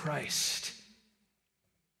revealed in Christ.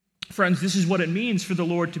 Friends, this is what it means for the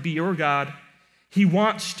Lord to be your God. He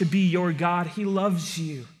wants to be your God. He loves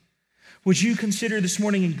you. Would you consider this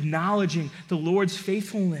morning acknowledging the Lord's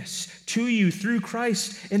faithfulness to you through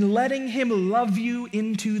Christ and letting him love you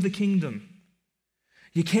into the kingdom?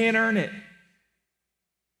 You can't earn it.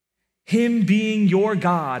 Him being your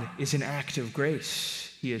God is an act of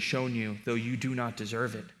grace he has shown you, though you do not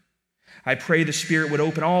deserve it. I pray the Spirit would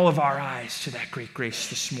open all of our eyes to that great grace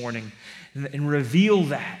this morning and reveal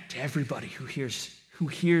that to everybody who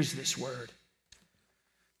hears this word.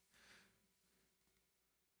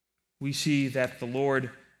 we see that the Lord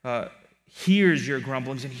hears your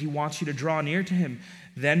grumblings and he wants you to draw near to him.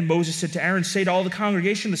 Then Moses said to Aaron, say to all the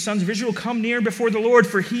congregation, the sons of Israel, come near before the Lord,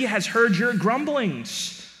 for he has heard your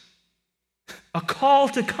grumblings. A call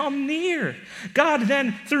to come near. God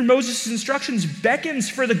then, through Moses' instructions, beckons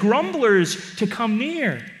for the grumblers to come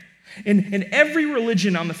near. In every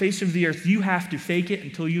religion on the face of the earth, you have to fake it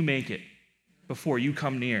until you make it before you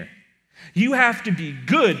come near. You have to be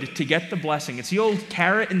good to get the blessing. It's the old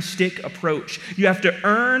carrot and stick approach. You have to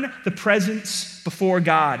earn the presence before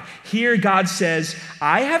God. Here God says,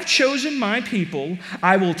 I have chosen my people.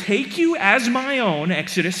 I will take you as my own,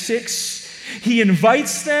 Exodus 6. He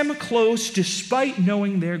invites them close despite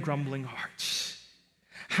knowing their grumbling hearts.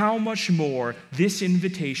 How much more this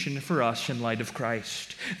invitation for us in light of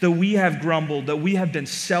Christ. Though we have grumbled, though we have been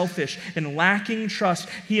selfish and lacking trust,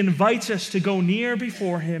 he invites us to go near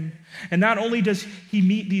before him. And not only does he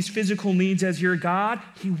meet these physical needs as your God,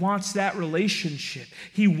 he wants that relationship.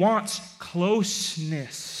 He wants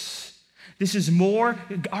closeness. This is more,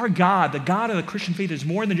 our God, the God of the Christian faith, is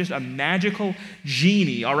more than just a magical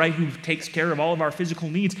genie, all right, who takes care of all of our physical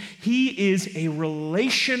needs. He is a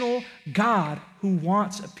relational God who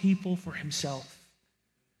wants a people for himself.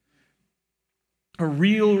 A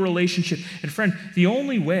real relationship. And friend, the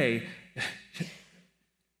only way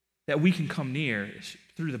that we can come near is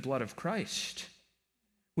through the blood of Christ.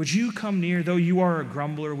 Would you come near, though you are a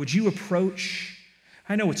grumbler? Would you approach?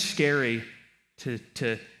 I know it's scary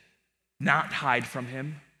to not hide from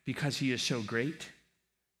him because he is so great,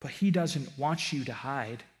 but he doesn't want you to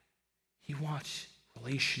hide. He wants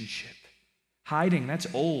relationship. Hiding, that's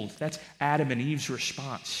old. That's Adam and Eve's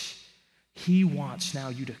response. He wants now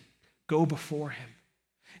you to go before him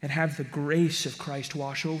and have the grace of Christ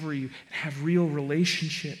wash over you and have real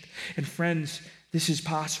relationship. And friends, this is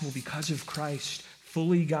possible because of Christ,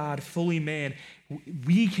 fully God, fully man.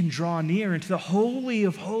 We can draw near into the Holy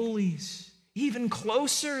of Holies, even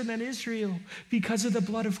closer than Israel, because of the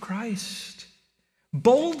blood of Christ.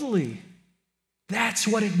 Boldly. That's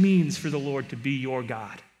what it means for the Lord to be your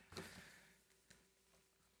God.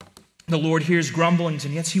 The Lord hears grumblings,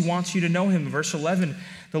 and yet he wants you to know him. Verse 11,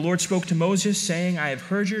 the Lord spoke to Moses, saying, I have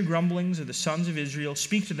heard your grumblings of the sons of Israel.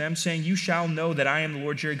 Speak to them, saying, you shall know that I am the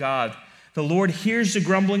Lord your God. The Lord hears the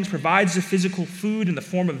grumblings, provides the physical food in the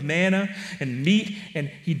form of manna and meat, and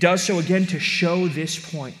he does so again to show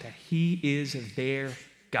this point, that he is their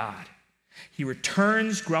God. He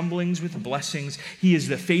returns grumblings with blessings. He is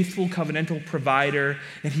the faithful covenantal provider,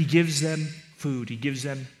 and he gives them food. He gives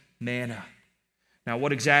them manna. Now,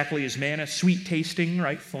 what exactly is manna? Sweet tasting,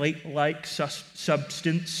 right? Flake-like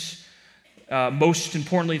substance. Most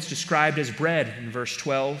importantly, it's described as bread in verse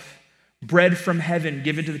 12. Bread from heaven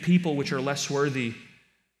given to the people which are less worthy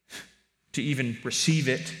to even receive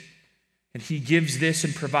it. And he gives this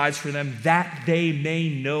and provides for them that they may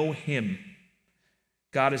know him.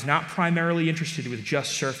 God is not primarily interested with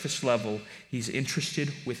just surface level. He's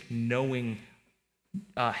interested with knowing,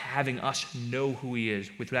 having us know who he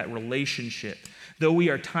is, with that relationship. Though we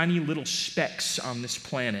are tiny little specks on this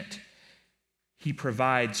planet, he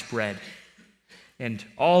provides bread. And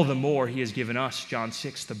all the more he has given us, John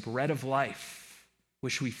 6, the bread of life,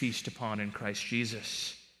 which we feast upon in Christ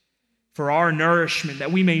Jesus. For our nourishment,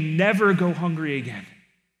 that we may never go hungry again.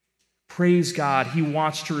 Praise God, he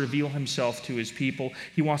wants to reveal himself to his people.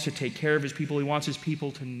 He wants to take care of his people. He wants his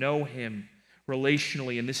people to know him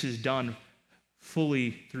relationally, and this is done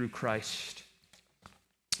fully through Christ.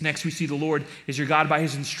 Next, we see the Lord is your God by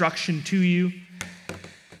his instruction to you.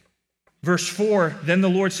 Verse 4, then the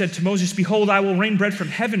Lord said to Moses, behold, I will rain bread from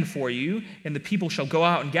heaven for you, and the people shall go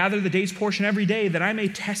out and gather the day's portion every day, that I may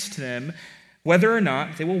test them whether or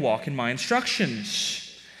not they will walk in my instructions.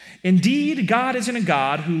 Indeed, God isn't a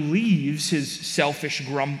God who leaves his selfish,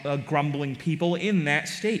 grumbling people in that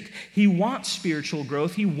state. He wants spiritual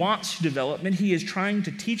growth. He wants development. He is trying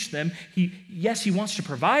to teach them. Yes, he wants to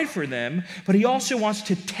provide for them, but he also wants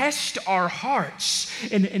to test our hearts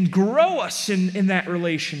and grow us in that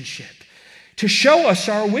relationship, to show us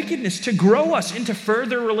our wickedness, to grow us into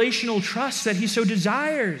further relational trust that he so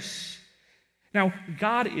desires. Now,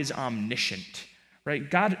 God is omniscient.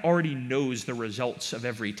 Right? God already knows the results of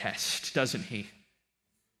every test, doesn't he?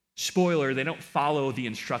 Spoiler, they don't follow the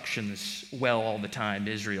instructions well all the time,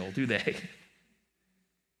 Israel, do they?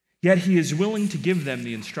 Yet he is willing to give them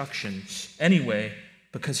the instructions anyway,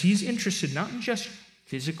 because he's interested not in just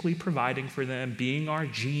physically providing for them, being our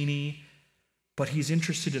genie, but he's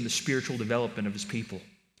interested in the spiritual development of his people.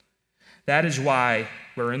 That is why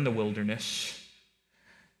we're in the wilderness.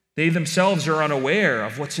 They themselves are unaware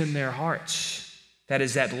of what's in their hearts. That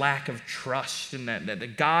is that lack of trust, and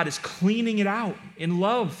that God is cleaning it out in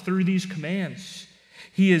love through these commands.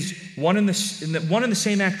 He is one in the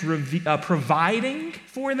same act providing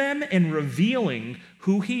for them and revealing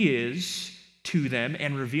who he is to them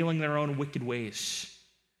and revealing their own wicked ways.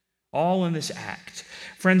 All in this act.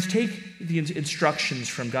 Friends, take the instructions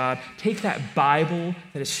from God. Take that Bible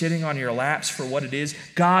that is sitting on your laps for what it is,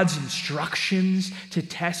 God's instructions to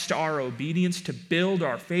test our obedience, to build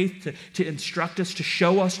our faith, to instruct us, to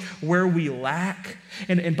show us where we lack.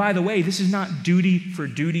 And by the way, this is not duty for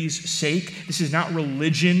duty's sake. This is not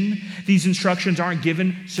religion. These instructions aren't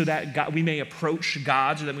given so that we may approach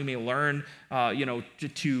God, so that we may learn,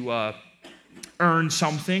 to earn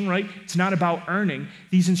something, right? It's not about earning.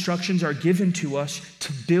 These instructions are given to us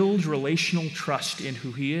to build relational trust in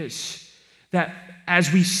who he is. That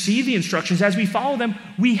as we see the instructions, as we follow them,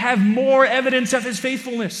 we have more evidence of his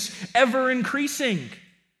faithfulness, ever increasing.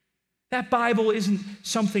 That Bible isn't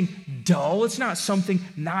something dull. It's not something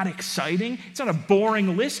not exciting. It's not a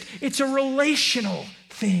boring list. It's a relational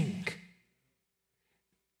thing.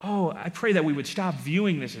 Oh, I pray that we would stop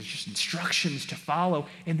viewing this as just instructions to follow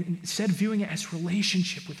and instead viewing it as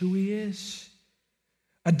relationship with who he is.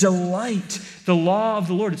 A delight. The law of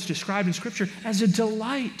the Lord, it's described in Scripture as a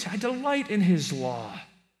delight. I delight in his law.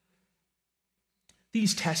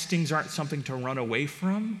 These testings aren't something to run away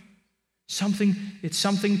from. It's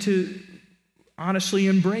something to honestly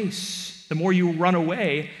embrace. The more you run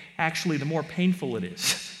away, actually, the more painful it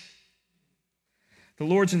is. The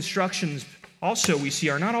Lord's instructions also, we see,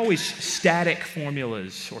 are not always static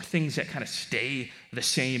formulas or things that kind of stay the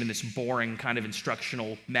same in this boring kind of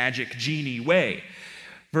instructional magic genie way.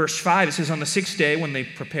 Verse 5, it says, on the sixth day, when they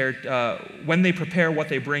prepare what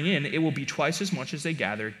they bring in, it will be twice as much as they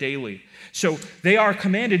gather daily. So they are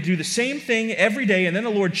commanded to do the same thing every day, and then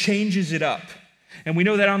the Lord changes it up. And we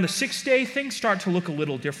know that on the sixth day, things start to look a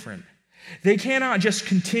little different. They cannot just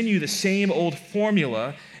continue the same old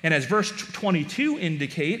formula. And as verse 22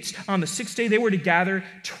 indicates, on the sixth day they were to gather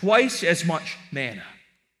twice as much manna.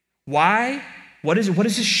 Why? What is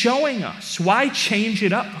this showing us? Why change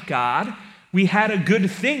it up, God? We had a good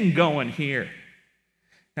thing going here.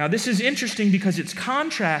 Now, this is interesting because it's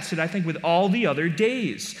contrasted, I think, with all the other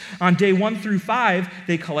days. On day 1 through 5,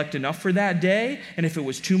 they collect enough for that day, and if it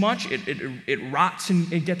was too much, it rots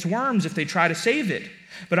and it gets worms if they try to save it.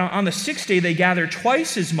 But on the sixth day, they gather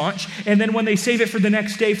twice as much, and then when they save it for the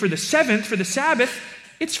next day, for the seventh, for the Sabbath,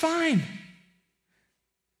 it's fine.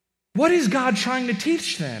 What is God trying to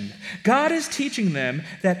teach them? God is teaching them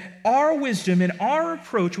that our wisdom and our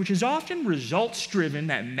approach, which is often results-driven,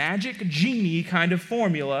 that magic genie kind of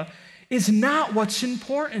formula, is not what's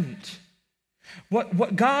important.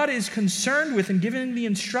 What God is concerned with in giving the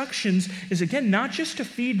instructions is, again, not just to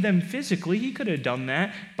feed them physically. He could have done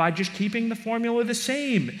that by just keeping the formula the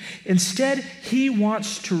same. Instead, he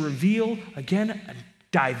wants to reveal, again,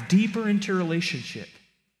 dive deeper into relationship.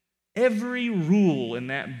 Every rule in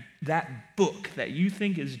that book that you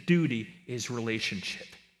think is duty is relationship.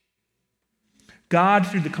 God,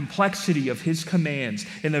 through the complexity of his commands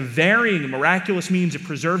and the varying miraculous means of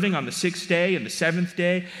preserving on the sixth day and the seventh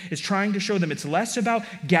day, is trying to show them it's less about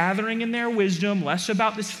gathering in their wisdom, less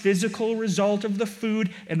about this physical result of the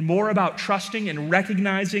food, and more about trusting and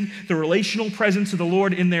recognizing the relational presence of the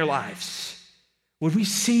Lord in their lives. Would we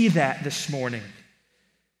see that this morning?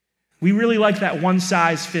 We really like that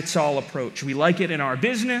one-size-fits-all approach. We like it in our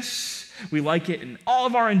business. We like it in all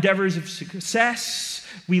of our endeavors of success.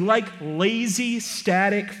 We like lazy,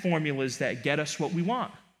 static formulas that get us what we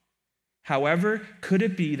want. However, could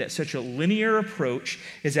it be that such a linear approach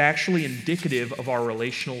is actually indicative of our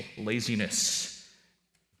relational laziness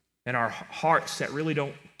and our hearts that really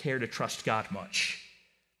don't care to trust God much?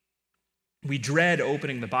 We dread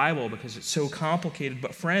opening the Bible because it's so complicated,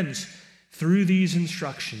 but friends, through these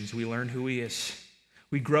instructions, we learn who he is.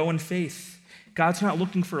 We grow in faith. God's not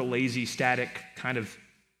looking for a lazy, static, kind of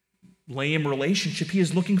lame relationship. He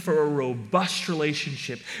is looking for a robust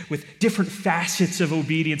relationship with different facets of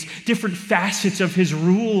obedience, different facets of his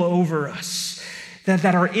rule over us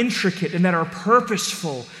that are intricate and that are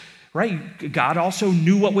purposeful, right? God also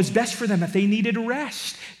knew what was best for them, that they needed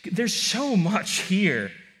rest. There's so much here.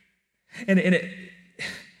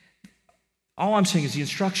 All I'm saying is the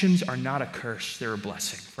instructions are not a curse, they're a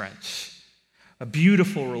blessing, friends. A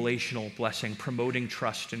beautiful relational blessing, promoting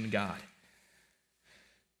trust in God.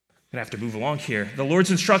 I'm going to have to move along here. The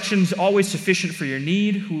Lord's instructions, always sufficient for your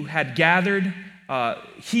need. He who had gathered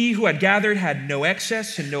had no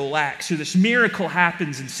excess and no lack. So this miracle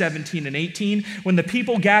happens in 17 and 18. When the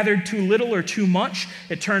people gathered too little or too much,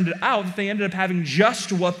 it turned out that they ended up having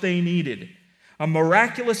just what they needed. a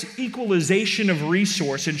miraculous equalization of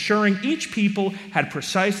resource, ensuring each people had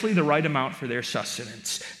precisely the right amount for their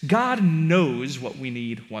sustenance. God knows what we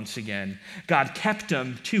need once again. God kept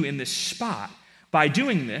them, too, in this spot. By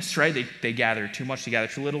doing this, right, they gather too much, they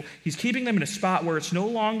gather too little. He's keeping them in a spot where it's no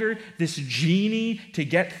longer this genie to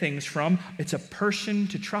get things from. It's a person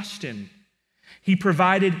to trust in. He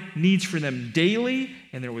provided needs for them daily,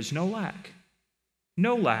 and there was no lack.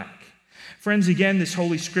 No lack. Friends, again, this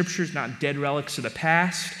Holy Scripture is not dead relics of the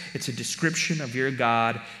past. It's a description of your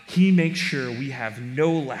God. He makes sure we have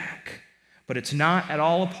no lack. But it's not at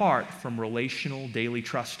all apart from relational daily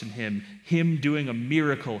trust in Him doing a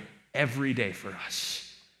miracle every day for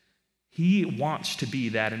us. He wants to be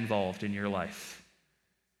that involved in your life.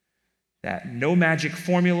 That no magic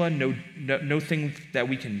formula, no thing that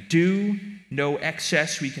we can do, no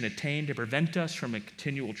excess we can attain to prevent us from a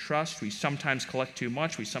continual trust. We sometimes collect too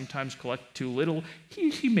much, we sometimes collect too little.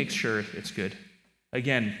 He makes sure it's good.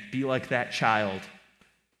 Again, be like that child.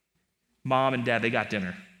 Mom and dad, they got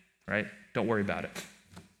dinner, right? Don't worry about it.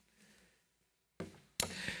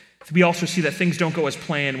 We also see that things don't go as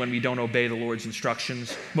planned when we don't obey the Lord's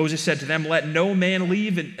instructions. Moses said to them, let no man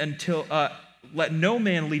leave any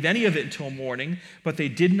of it until morning, but they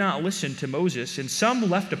did not listen to Moses, and some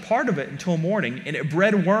left a part of it until morning, and it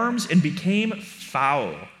bred worms and became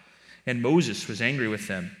foul. And Moses was angry with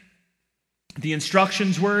them. The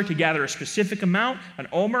instructions were to gather a specific amount, an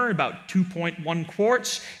omer, about 2.1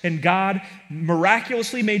 quarts, and God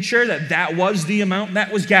miraculously made sure that that was the amount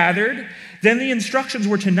that was gathered. Then the instructions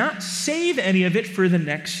were to not save any of it for the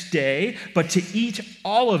next day, but to eat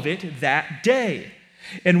all of it that day.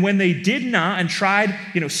 And when they did not and tried,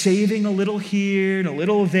 saving a little here and a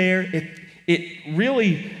little there, it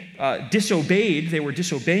really disobeyed. They were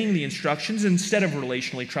disobeying the instructions instead of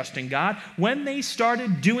relationally trusting God. When they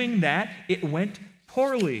started doing that, it went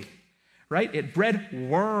poorly, right? It bred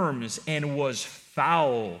worms and was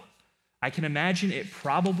foul. I can imagine it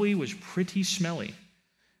probably was pretty smelly.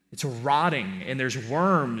 It's rotting, and there's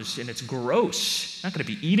worms, and it's gross. Not going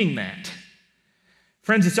to be eating that.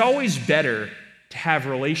 Friends, it's always better to have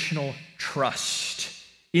relational trust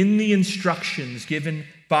in the instructions given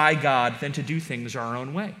by God than to do things our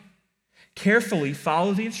own way. Carefully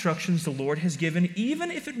follow the instructions the Lord has given,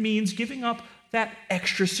 even if it means giving up that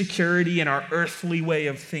extra security in our earthly way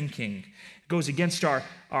of thinking. It goes against it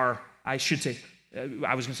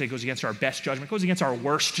goes against our best judgment. It goes against our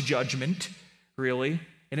worst judgment, really.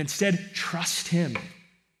 And instead, trust Him.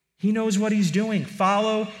 He knows what He's doing.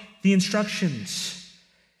 Follow the instructions.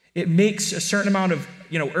 It makes a certain amount of,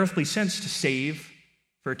 earthly sense to save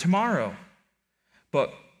for tomorrow.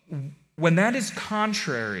 But when that is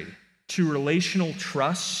contrary to relational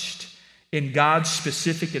trust in God's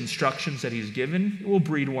specific instructions that He's given, it will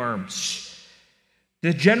breed worms.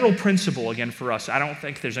 The general principle, again, for us, I don't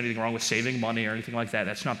think there's anything wrong with saving money or anything like that.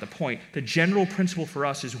 That's not the point. The general principle for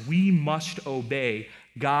us is we must obey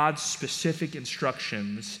God's specific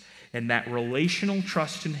instructions, and that relational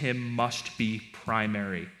trust in Him must be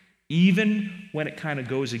primary, even when it kind of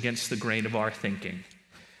goes against the grain of our thinking.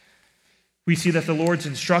 We see that the Lord's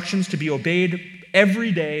instructions to be obeyed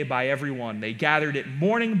every day by everyone. They gathered it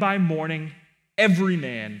morning by morning, every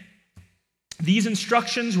man. These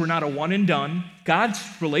instructions were not a one and done. God's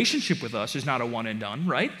relationship with us is not a one and done,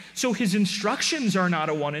 right? So His instructions are not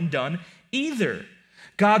a one and done either.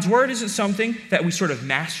 God's word isn't something that we sort of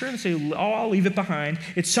master and say, I'll leave it behind.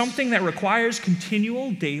 It's something that requires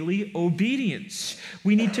continual daily obedience.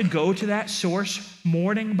 We need to go to that source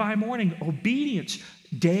morning by morning, obedience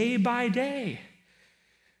day by day.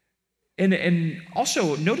 And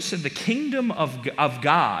also notice that the kingdom of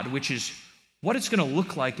God, which is what it's going to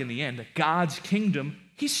look like in the end, God's kingdom,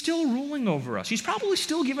 He's still ruling over us. He's probably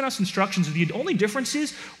still giving us instructions. The only difference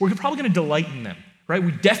is we're probably going to delight in them, right?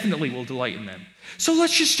 We definitely will delight in them. So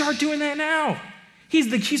let's just start doing that now.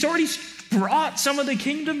 He's already brought some of the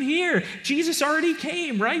kingdom here. Jesus already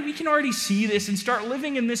came, right? We can already see this and start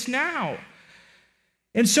living in this now.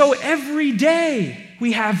 And so every day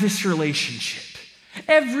we have this relationship.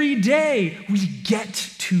 Every day we get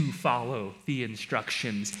to follow the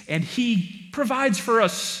instructions, and He provides for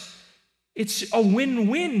us. It's a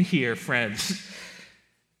win-win here, friends.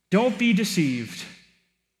 Don't be deceived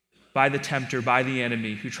by the tempter, by the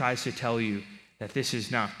enemy who tries to tell you that this is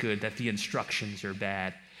not good, that the instructions are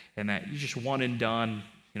bad, and that you just one and done,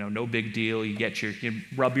 no big deal. You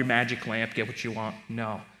rub your magic lamp, get what you want.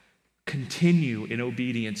 No. Continue in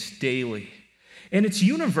obedience daily. And it's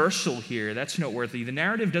universal here. That's noteworthy. The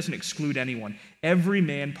narrative doesn't exclude anyone. Every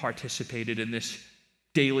man participated in this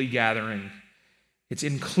daily gathering. It's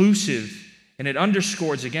inclusive, and it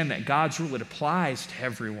underscores again that God's rule, it applies to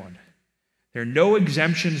everyone. There are no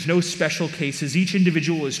exemptions, no special cases. Each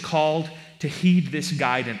individual is called to heed this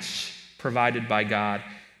guidance provided by God.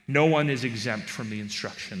 No one is exempt from the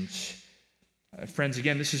instructions. Friends,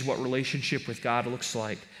 again, this is what relationship with God looks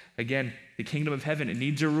like. Again, the kingdom of heaven, it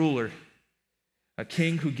needs a ruler, a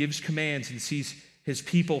king who gives commands and sees his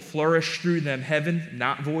people flourish through them. Heaven,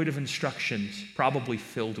 not void of instructions, probably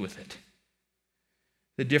filled with it.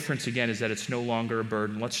 The difference, again, is that it's no longer a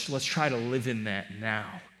burden. Let's try to live in that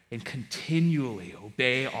now and continually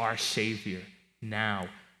obey our Savior now.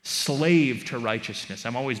 Slave to righteousness.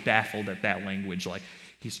 I'm always baffled at that language. Like,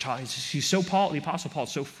 he's so Paul, the Apostle Paul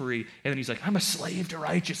is so free, and then he's like, I'm a slave to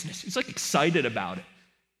righteousness. He's like excited about it.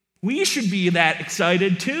 We should be that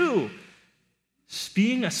excited too.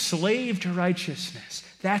 Being a slave to righteousness.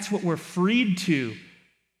 That's what we're freed to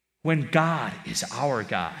when God is our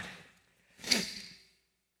God.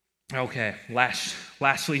 Okay,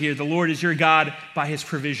 lastly here, the Lord is your God by his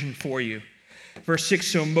provision for you. Verse 6,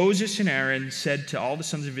 so Moses and Aaron said to all the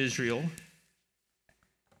sons of Israel,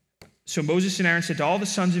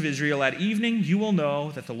 at evening you will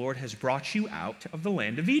know that the Lord has brought you out of the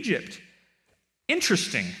land of Egypt.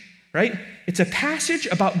 Interesting, right? It's a passage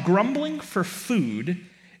about grumbling for food,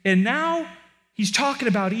 and now he's talking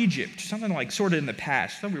about Egypt, something like sort of in the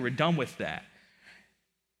past. I thought we were done with that.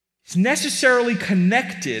 It's necessarily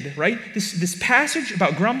connected, right? This passage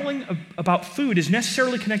about grumbling about food is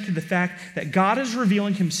necessarily connected to the fact that God is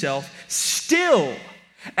revealing himself still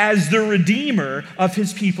as the Redeemer of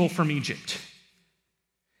his people from Egypt.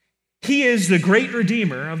 He is the great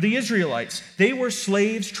Redeemer of the Israelites. They were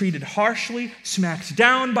slaves, treated harshly, smacked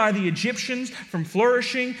down by the Egyptians from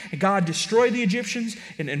flourishing. And God destroyed the Egyptians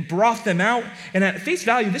and brought them out. And at face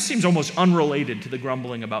value, this seems almost unrelated to the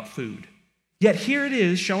grumbling about food. Yet here it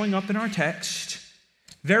is showing up in our text.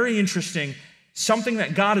 Very interesting. Something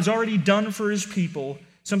that God has already done for his people.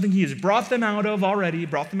 Something he has brought them out of already,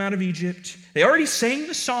 brought them out of Egypt. They already sang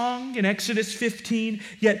the song in Exodus 15,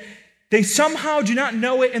 yet they somehow do not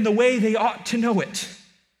know it in the way they ought to know it.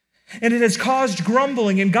 And it has caused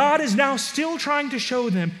grumbling, and God is now still trying to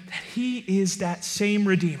show them that he is that same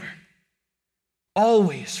Redeemer.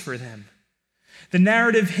 Always for them. The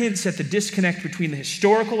narrative hints at the disconnect between the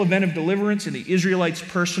historical event of deliverance and the Israelites'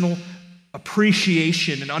 personal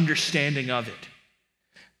appreciation and understanding of it.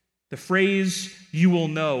 The phrase, you will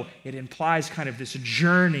know, it implies kind of this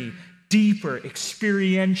journey, deeper,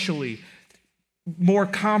 experientially, more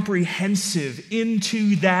comprehensive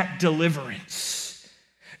into that deliverance.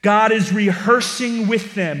 God is rehearsing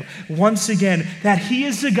with them once again that he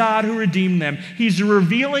is the God who redeemed them. He's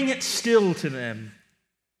revealing it still to them,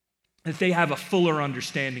 that they have a fuller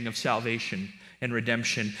understanding of salvation and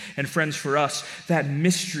redemption. And friends, for us, that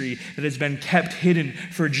mystery that has been kept hidden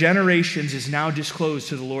for generations is now disclosed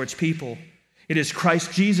to the Lord's people. It is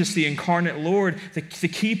Christ Jesus, the incarnate Lord, the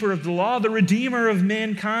keeper of the law, the redeemer of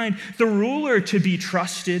mankind, the ruler to be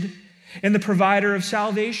trusted, and the provider of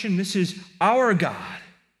salvation. This is our God.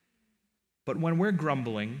 But when we're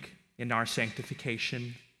grumbling in our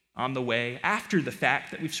sanctification on the way, after the fact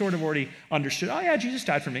that we've sort of already understood, oh yeah, Jesus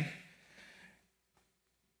died for me,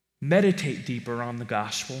 meditate deeper on the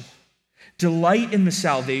gospel. Delight in the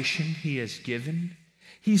salvation he has given.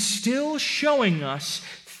 He's still showing us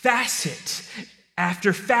facet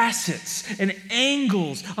after facets and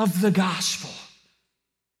angles of the gospel.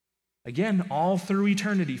 Again, all through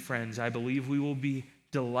eternity, friends, I believe we will be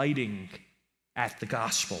delighting at the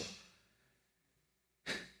gospel.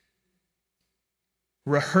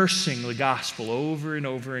 Rehearsing the gospel over and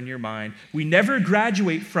over in your mind. We never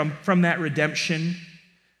graduate from that redemption.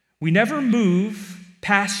 We never move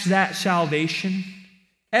past that salvation,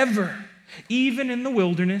 ever. Even in the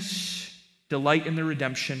wilderness, delight in the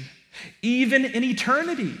redemption. Even in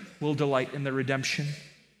eternity, we'll delight in the redemption.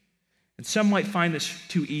 And some might find this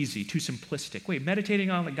too easy, too simplistic. Wait,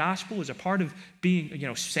 meditating on the gospel is a part of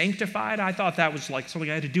being, sanctified? I thought that was like something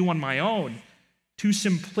I had to do on my own. Too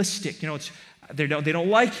simplistic. They don't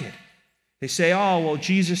like it. They say, oh, well,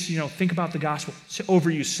 Jesus, think about the gospel. It's an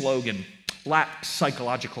overused slogan. Lacks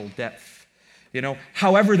psychological depth.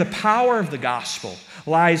 However, the power of the gospel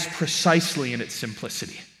lies precisely in its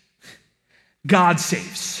simplicity. God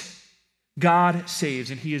saves. God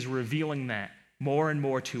saves, and he is revealing that more and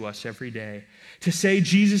more to us every day. To say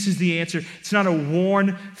Jesus is the answer, it's not a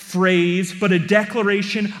worn phrase, but a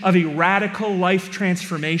declaration of a radical life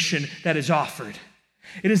transformation that is offered.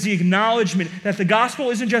 It is the acknowledgement that the gospel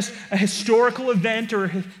isn't just a historical event or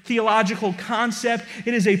a theological concept.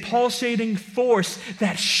 It is a pulsating force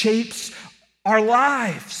that shapes our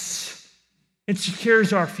lives. It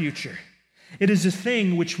secures our future. It is a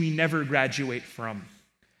thing which we never graduate from.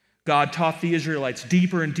 God taught the Israelites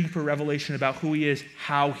deeper and deeper revelation about who he is,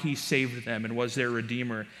 how he saved them and was their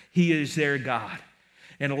Redeemer. He is their God.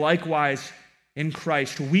 And likewise, in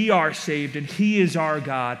Christ, we are saved and he is our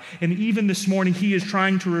God. And even this morning, he is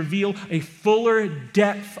trying to reveal a fuller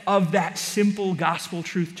depth of that simple gospel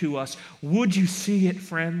truth to us. Would you see it,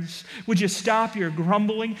 friends? Would you stop your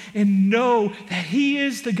grumbling and know that he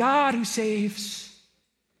is the God who saves?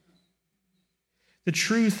 The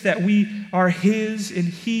truth that we are his and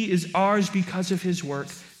he is ours because of his work.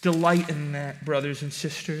 Delight in that, brothers and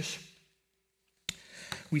sisters.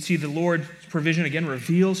 We see the Lord's provision again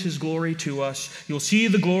reveals his glory to us. You'll see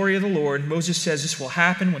the glory of the Lord. Moses says this will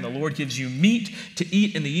happen when the Lord gives you meat to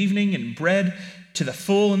eat in the evening and bread to the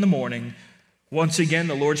full in the morning. Once again,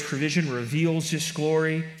 the Lord's provision reveals his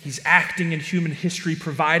glory. He's acting in human history,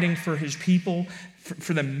 providing for his people,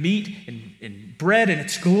 for the meat and bread, and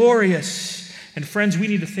it's glorious. And friends, we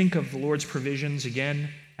need to think of the Lord's provisions again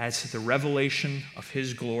as the revelation of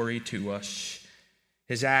his glory to us,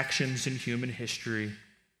 his actions in human history,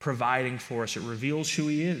 providing for us. It reveals who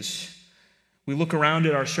he is. We look around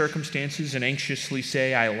at our circumstances and anxiously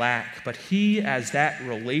say, I lack. But he, as that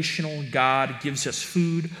relational God, gives us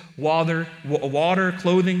food, water,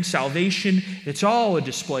 clothing, salvation. It's all a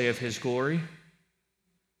display of his glory.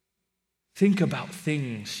 Think about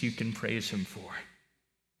things you can praise him for.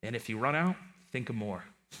 And if you run out, think of more,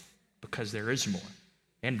 because there is more.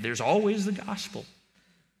 And there's always the gospel.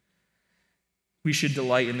 We should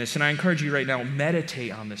delight in this. And I encourage you right now,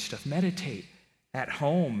 meditate on this stuff. Meditate at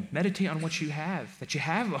home. Meditate on what you have, that you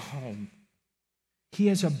have a home. He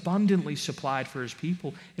has abundantly supplied for his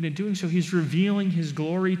people. And in doing so, he's revealing his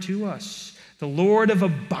glory to us. The Lord of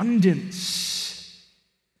abundance,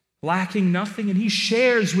 lacking nothing, and he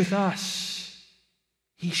shares with us.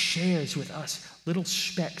 He shares with us little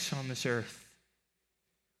specks on this earth.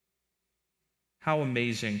 How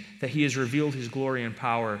amazing that he has revealed his glory and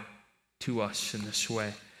power to us in this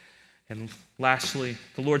way. And lastly,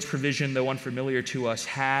 the Lord's provision, though unfamiliar to us,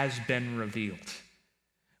 has been revealed.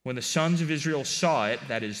 When the sons of Israel saw it,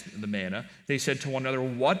 that is the manna, they said to one another,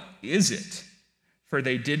 what is it? For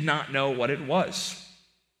they did not know what it was.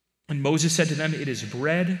 And Moses said to them, it is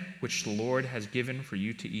bread which the Lord has given for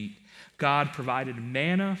you to eat. God provided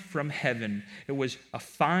manna from heaven. It was a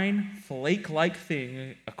fine, flake-like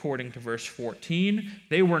thing, according to verse 14.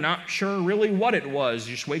 They were not sure really what it was.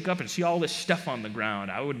 You just wake up and see all this stuff on the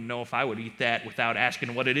ground. I wouldn't know if I would eat that without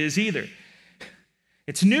asking what it is either.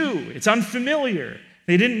 It's new. It's unfamiliar.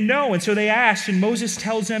 They didn't know, and so they asked, and Moses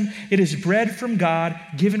tells them it is bread from God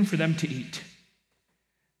given for them to eat.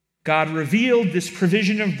 God revealed this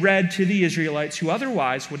provision of bread to the Israelites who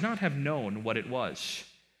otherwise would not have known what it was.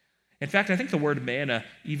 In fact, I think the word manna,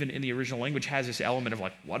 even in the original language, has this element of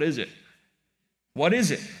like, what is it? What is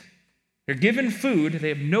it? They're given food. They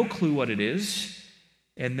have no clue what it is.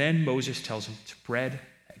 And then Moses tells them, it's bread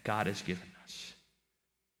that God has given us.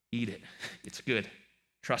 Eat it. It's good.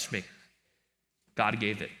 Trust me. God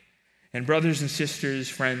gave it. And brothers and sisters,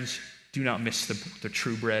 friends, do not miss the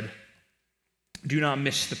true bread. Do not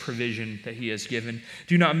miss the provision that he has given.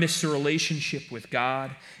 Do not miss the relationship with God.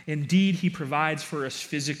 Indeed, he provides for us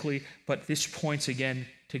physically, but this points again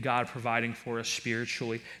to God providing for us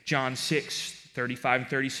spiritually. John 6:35 and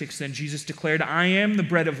 36, then Jesus declared, I am the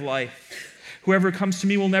bread of life. Whoever comes to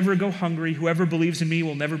me will never go hungry. Whoever believes in me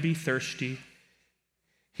will never be thirsty.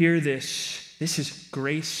 Hear this. This is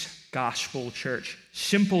Grace Gospel Church.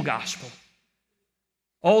 Simple gospel.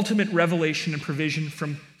 Ultimate revelation and provision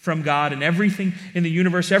from God, and everything in the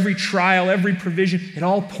universe, every trial, every provision, it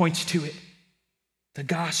all points to it. The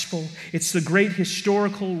gospel. It's the great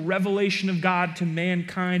historical revelation of God to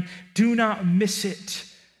mankind. Do not miss it.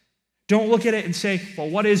 Don't look at it and say, well,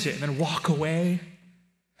 what is it? And then walk away.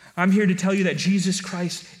 I'm here to tell you that Jesus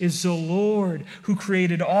Christ is the Lord who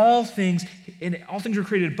created all things, and all things were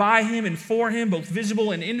created by him and for him, both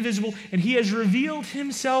visible and invisible, and he has revealed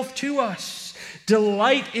himself to us.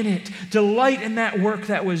 Delight in it. Delight in that work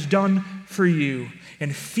that was done for you,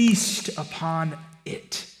 and feast upon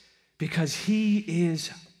it, because he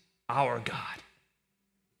is our God.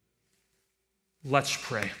 Let's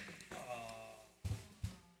pray.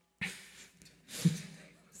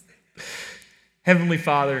 Heavenly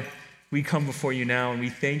Father, we come before you now, and we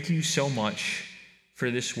thank you so much for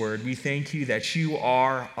this word. We thank you that you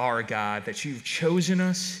are our God, that you've chosen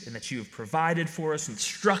us, and that you have provided for us,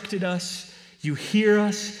 instructed us. You hear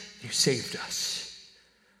us, you saved us.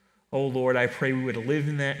 Oh Lord, I pray we would live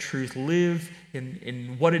in that truth, live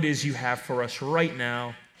in what it is you have for us right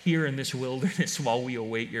now, here in this wilderness while we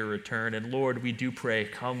await your return. And Lord, we do pray,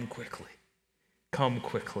 come quickly. Come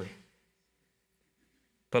quickly.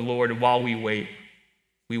 But Lord, while we wait,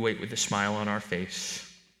 We wait with a smile on our face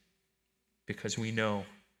because we know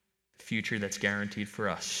the future that's guaranteed for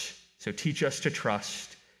us. So teach us to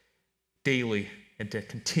trust daily and to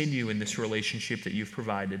continue in this relationship that you've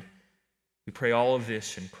provided. We pray all of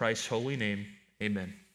this in Christ's holy name. Amen.